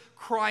Jesus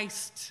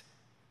Christ.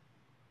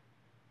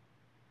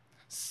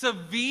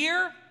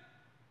 Severe?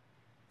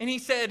 And he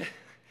said,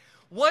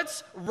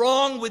 "What's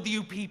wrong with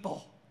you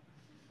people?"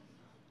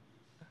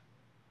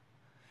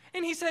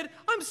 And he said,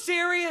 "I'm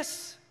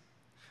serious.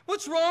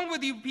 What's wrong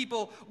with you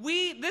people?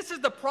 This is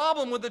the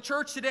problem with the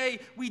church today.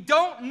 We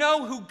don't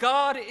know who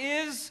God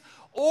is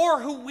or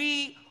who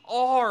we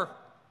are.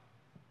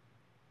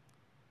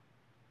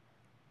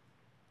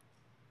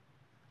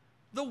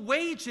 The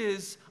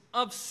wages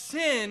of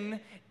sin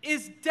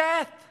is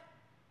death.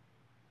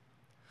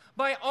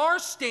 By our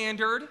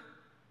standard,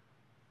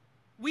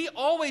 we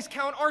always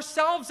count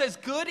ourselves as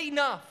good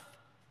enough.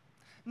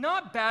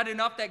 Not bad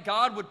enough that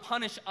God would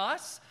punish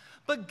us,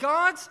 but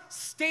God's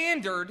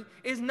standard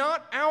is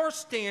not our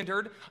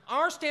standard.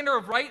 Our standard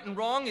of right and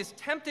wrong is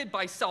tempted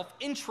by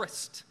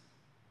self-interest.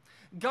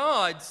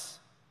 God's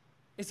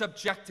is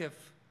objective.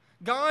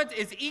 God's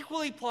is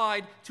equally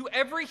applied to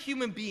every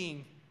human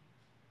being.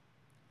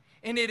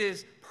 And it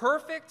is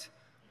perfect,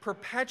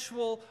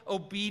 perpetual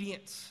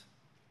obedience.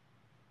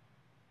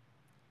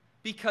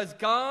 Because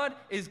God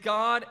is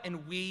God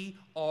and we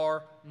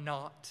are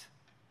not.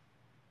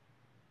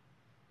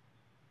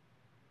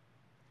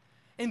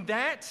 And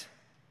that,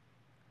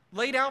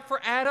 laid out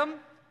for Adam,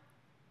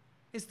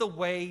 is the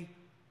way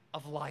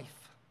of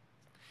life.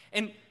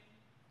 And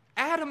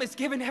Adam is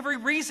given every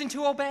reason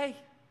to obey.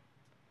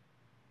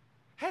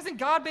 Hasn't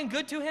God been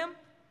good to him?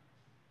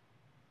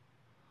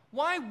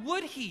 Why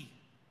would he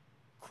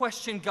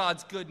question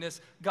God's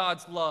goodness,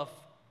 God's love?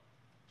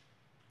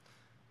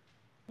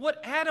 What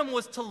Adam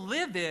was to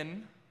live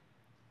in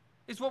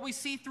is what we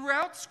see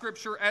throughout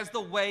Scripture as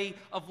the way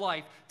of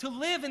life. To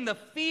live in the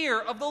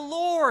fear of the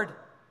Lord.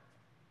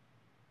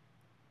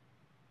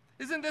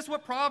 Isn't this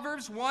what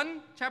Proverbs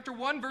chapter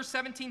 1, verse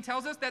 17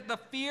 tells us? That the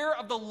fear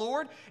of the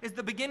Lord is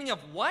the beginning of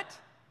what?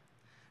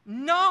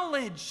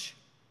 Knowledge.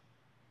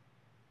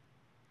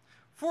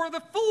 For the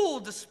fool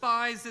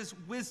despises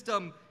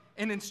wisdom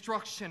and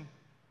instruction.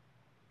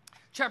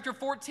 Chapter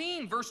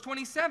 14, verse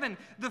 27,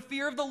 the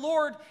fear of the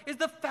Lord is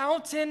the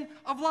fountain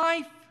of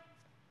life.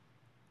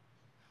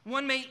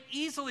 One may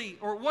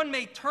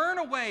turn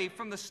away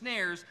from the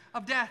snares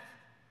of death.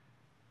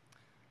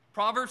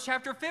 Proverbs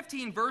chapter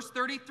 15, verse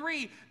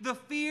 33, the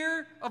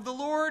fear of the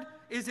Lord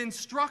is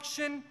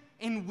instruction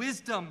in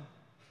wisdom,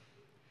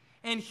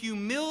 and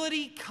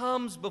humility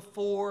comes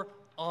before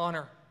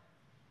honor.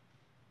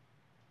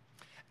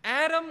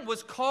 Adam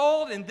was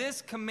called in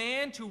this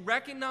command to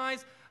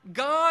recognize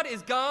God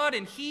is God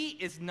and he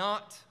is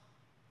not.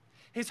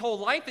 His whole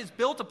life is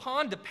built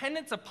upon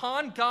dependence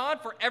upon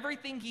God for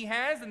everything he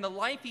has and the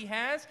life he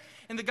has.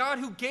 And the God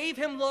who gave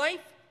him life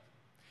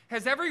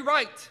has every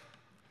right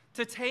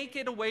to take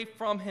it away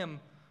from him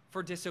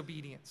for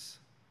disobedience.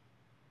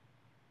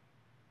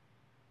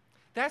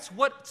 That's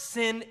what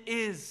sin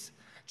is.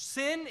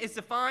 Sin is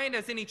defined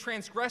as any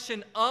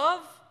transgression of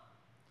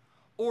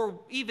or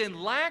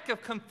even lack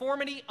of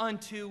conformity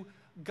unto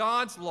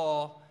God's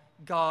law,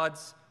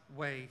 God's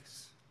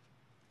ways.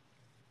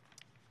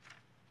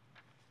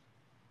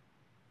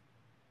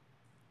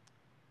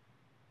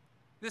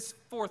 This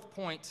fourth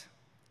point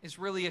is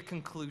really a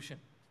conclusion.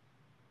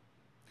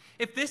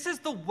 If this is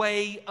the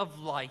way of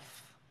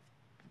life,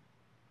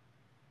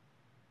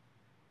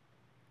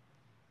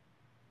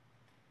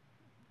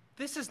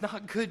 this is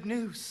not good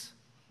news.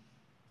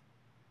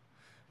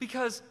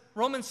 Because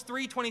Romans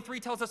 3:23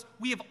 tells us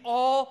we have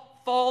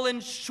all fallen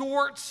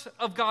short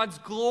of God's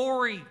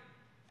glory.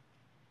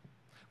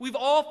 We've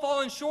all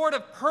fallen short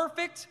of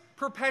perfect,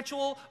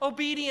 perpetual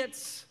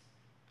obedience.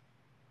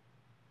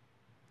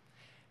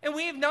 And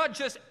we've not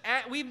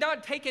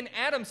taken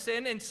Adam's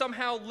sin and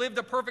somehow lived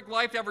a perfect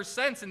life ever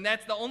since, and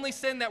that's the only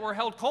sin that we're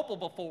held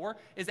culpable for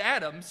is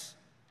Adam's.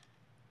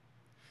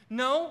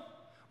 No,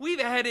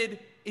 we've added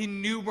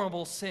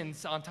innumerable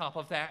sins on top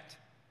of that.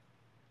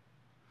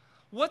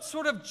 What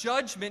sort of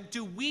judgment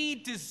do we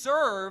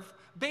deserve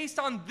based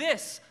on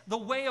this, the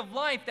way of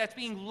life that's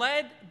being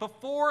led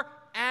before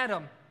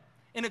Adam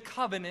in a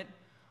covenant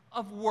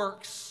of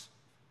works?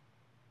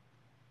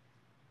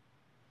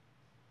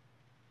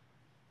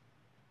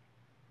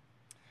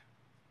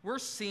 We're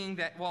seeing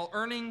that while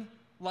earning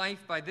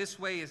life by this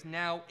way is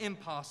now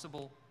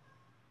impossible,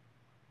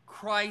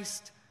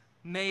 Christ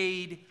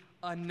made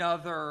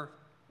another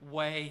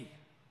way.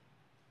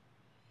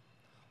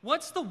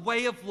 What's the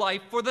way of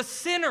life for the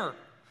sinner?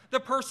 The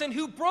person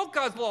who broke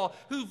God's law,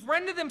 who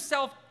rendered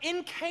themselves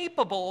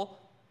incapable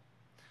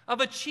of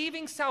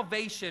achieving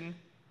salvation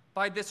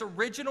by this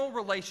original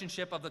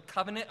relationship of the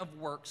covenant of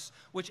works,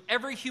 which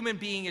every human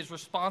being is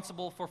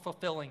responsible for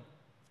fulfilling.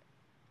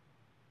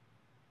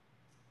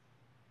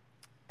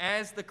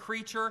 As the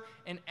creature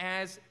and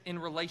as in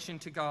relation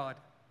to God.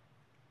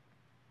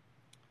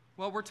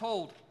 Well, we're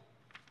told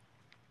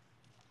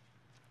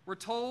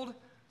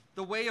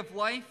the way of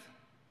life.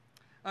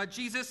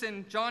 Jesus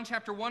in John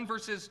chapter 1,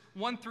 verses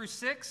 1 through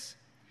 6,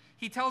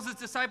 he tells his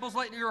disciples,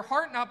 "Let your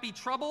heart not be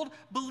troubled.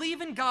 Believe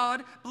in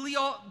God.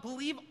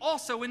 Believe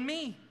also in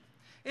me.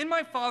 In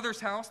my Father's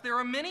house there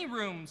are many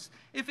rooms.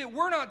 If it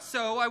were not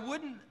so,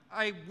 would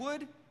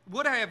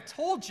I have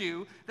told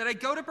you that I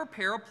go to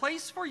prepare a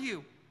place for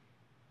you?"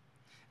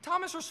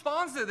 Thomas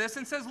responds to this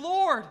and says,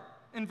 "Lord,"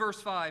 in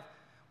verse 5,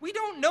 "we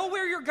don't know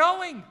where you're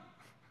going.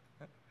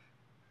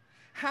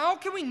 How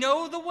can we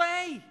know the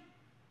way?"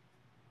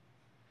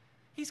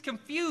 He's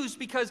confused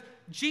because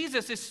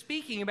Jesus is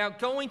speaking about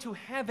going to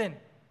heaven,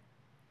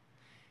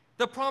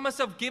 the promise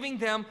of giving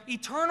them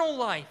eternal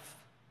life.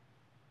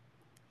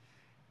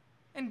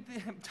 And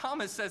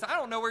Thomas says, I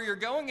don't know where you're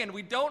going, and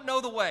we don't know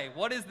the way.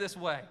 What is this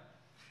way?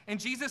 And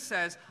Jesus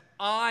says,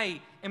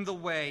 I am the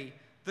way,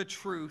 the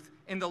truth,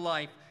 and the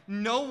life.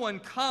 No one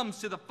comes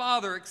to the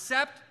Father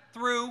except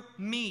through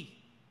me.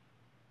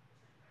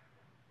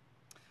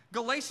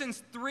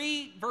 Galatians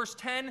 3, verse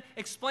 10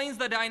 explains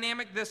the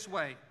dynamic this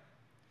way.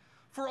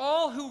 For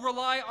all who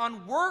rely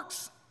on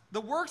works,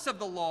 the works of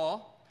the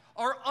law,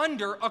 are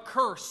under a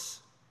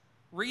curse.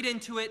 Read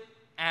into it,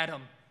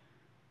 Adam.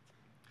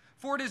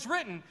 For it is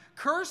written,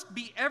 cursed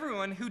be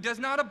everyone who does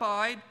not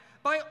abide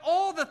by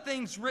all the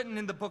things written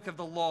in the book of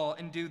the law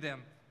and do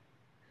them.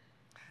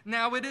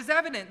 Now it is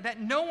evident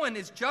that no one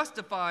is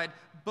justified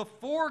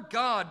before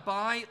God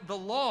by the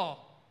law,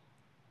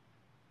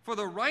 for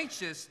the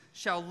righteous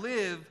shall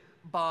live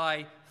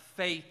by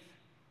faith.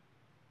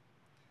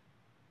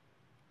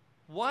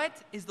 What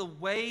is the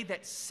way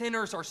that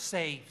sinners are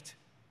saved?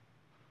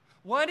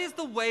 What is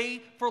the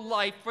way for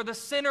life for the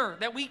sinner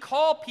that we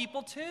call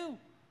people to?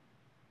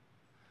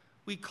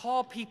 We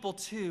call people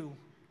to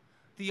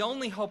the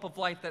only hope of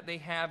life that they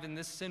have in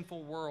this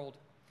sinful world,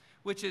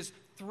 which is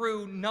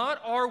through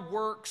not our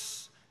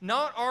works,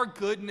 not our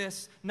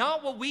goodness,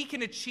 not what we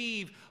can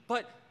achieve,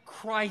 but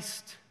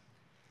Christ,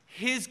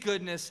 His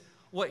goodness,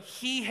 what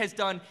He has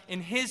done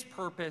in His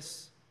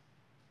purpose,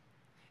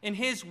 in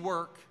His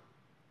work,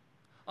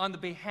 on the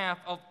behalf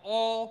of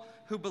all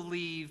who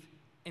believe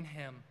in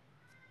Him.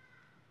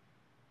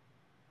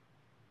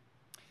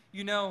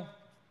 You know,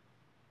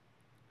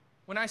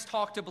 when I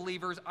talk to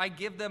believers, I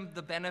give them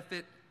the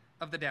benefit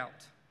of the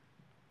doubt.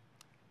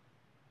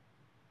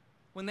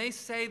 When they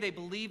say they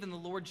believe in the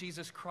Lord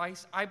Jesus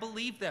Christ, I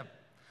believe them,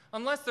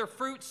 unless their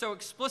fruit so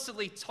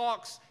explicitly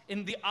talks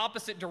in the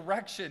opposite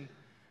direction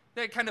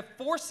that it kind of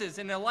forces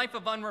in a life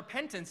of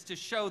unrepentance to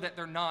show that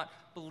they're not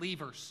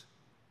believers.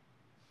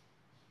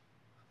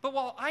 But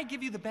while I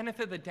give you the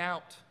benefit of the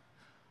doubt,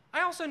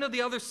 I also know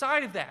the other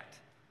side of that.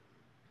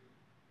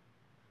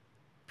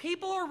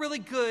 People are really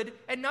good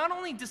at not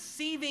only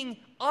deceiving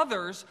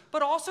others,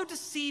 but also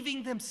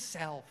deceiving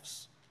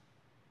themselves.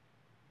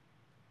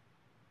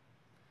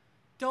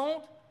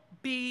 Don't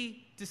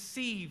be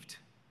deceived.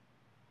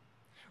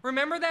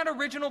 Remember that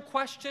original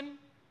question?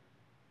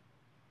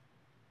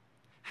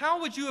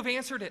 How would you have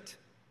answered it?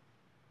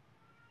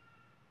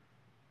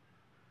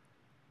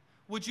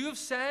 Would you have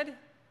said,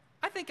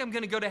 I think I'm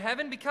going to go to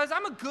heaven because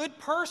I'm a good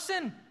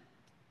person?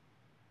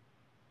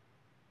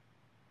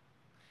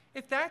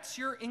 If that's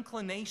your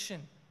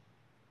inclination,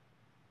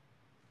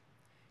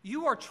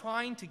 you are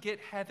trying to get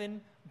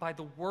heaven by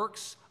the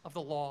works of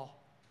the law.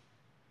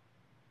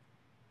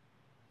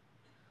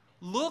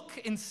 Look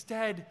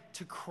instead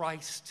to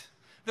Christ.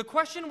 The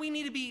question we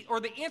need to be, or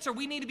the answer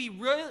we need to be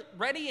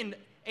ready and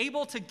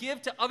able to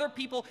give to other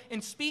people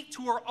and speak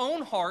to our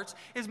own hearts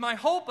is, my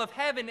hope of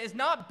heaven is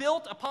not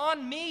built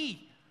upon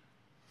me,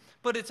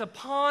 but it's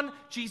upon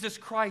Jesus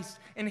Christ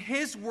and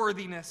His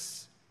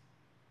worthiness.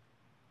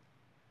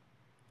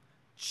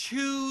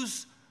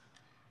 Choose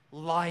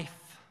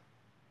life.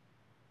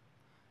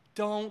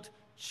 Don't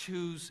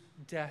choose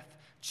death.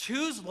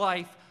 Choose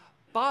life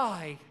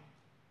by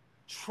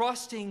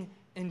trusting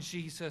in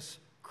Jesus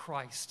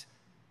Christ.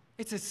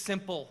 It's as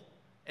simple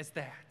as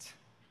that.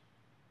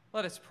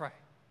 Let us pray.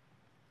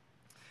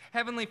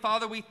 Heavenly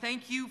Father, we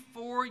thank you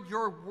for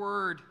your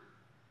word.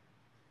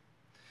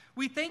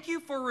 We thank you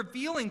for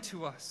revealing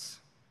to us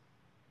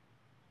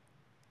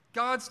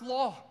God's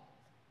law.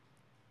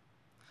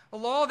 A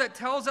law that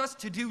tells us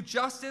to do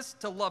justice,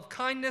 to love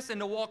kindness,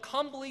 and to walk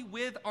humbly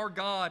with our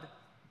God.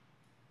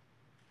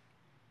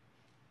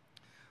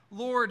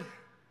 Lord,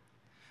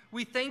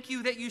 we thank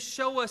you that you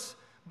show us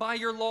by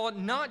your law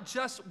not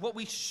just what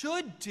we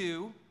should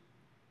do,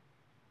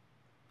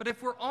 but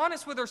if we're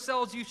honest with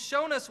ourselves, you've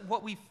shown us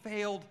what we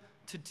failed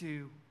to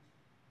do.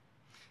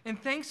 And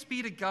thanks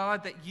be to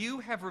God that you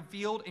have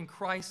revealed in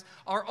Christ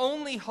our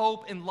only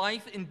hope in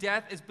life and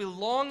death is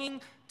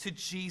belonging to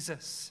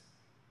Jesus.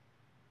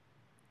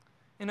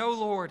 And oh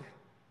Lord,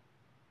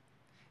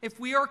 if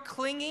we are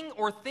clinging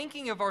or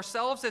thinking of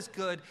ourselves as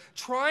good,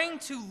 trying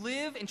to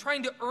live and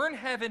trying to earn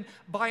heaven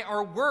by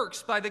our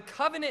works, by the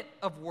covenant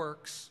of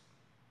works,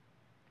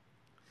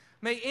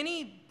 may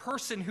any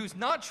person who's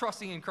not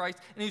trusting in Christ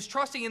and who's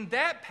trusting in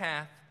that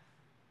path,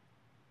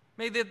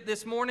 may they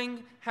this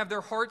morning have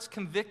their hearts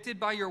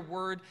convicted by your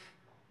word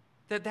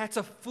that that's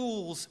a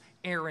fool's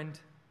errand.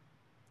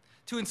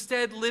 To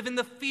instead live in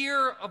the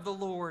fear of the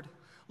Lord,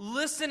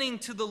 listening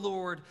to the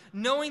Lord,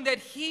 knowing that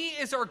He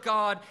is our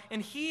God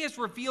and He has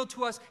revealed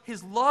to us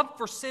His love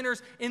for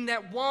sinners in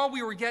that while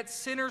we were yet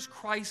sinners,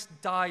 Christ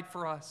died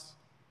for us.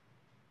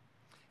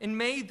 And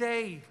may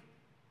they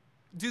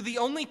do the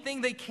only thing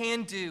they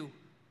can do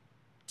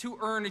to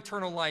earn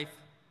eternal life.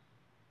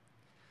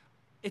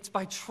 It's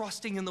by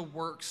trusting in the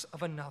works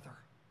of another.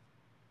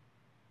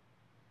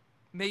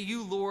 May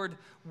you, Lord,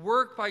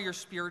 work by your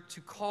Spirit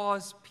to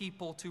cause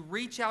people to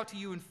reach out to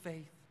you in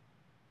faith,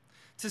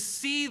 to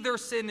see their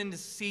sin and to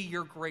see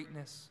your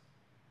greatness.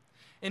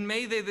 And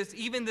may they,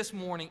 even this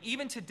morning,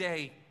 even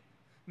today,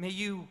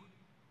 may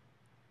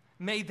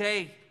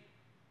they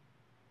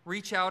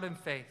reach out in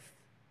faith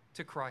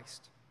to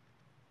Christ.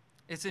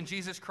 It's in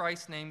Jesus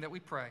Christ's name that we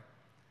pray.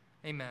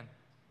 Amen.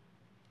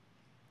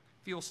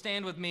 If you will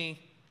stand with me,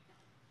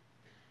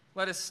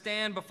 let us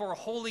stand before a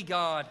holy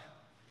God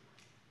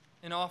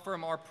and offer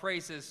him our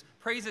praises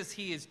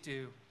he is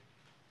due.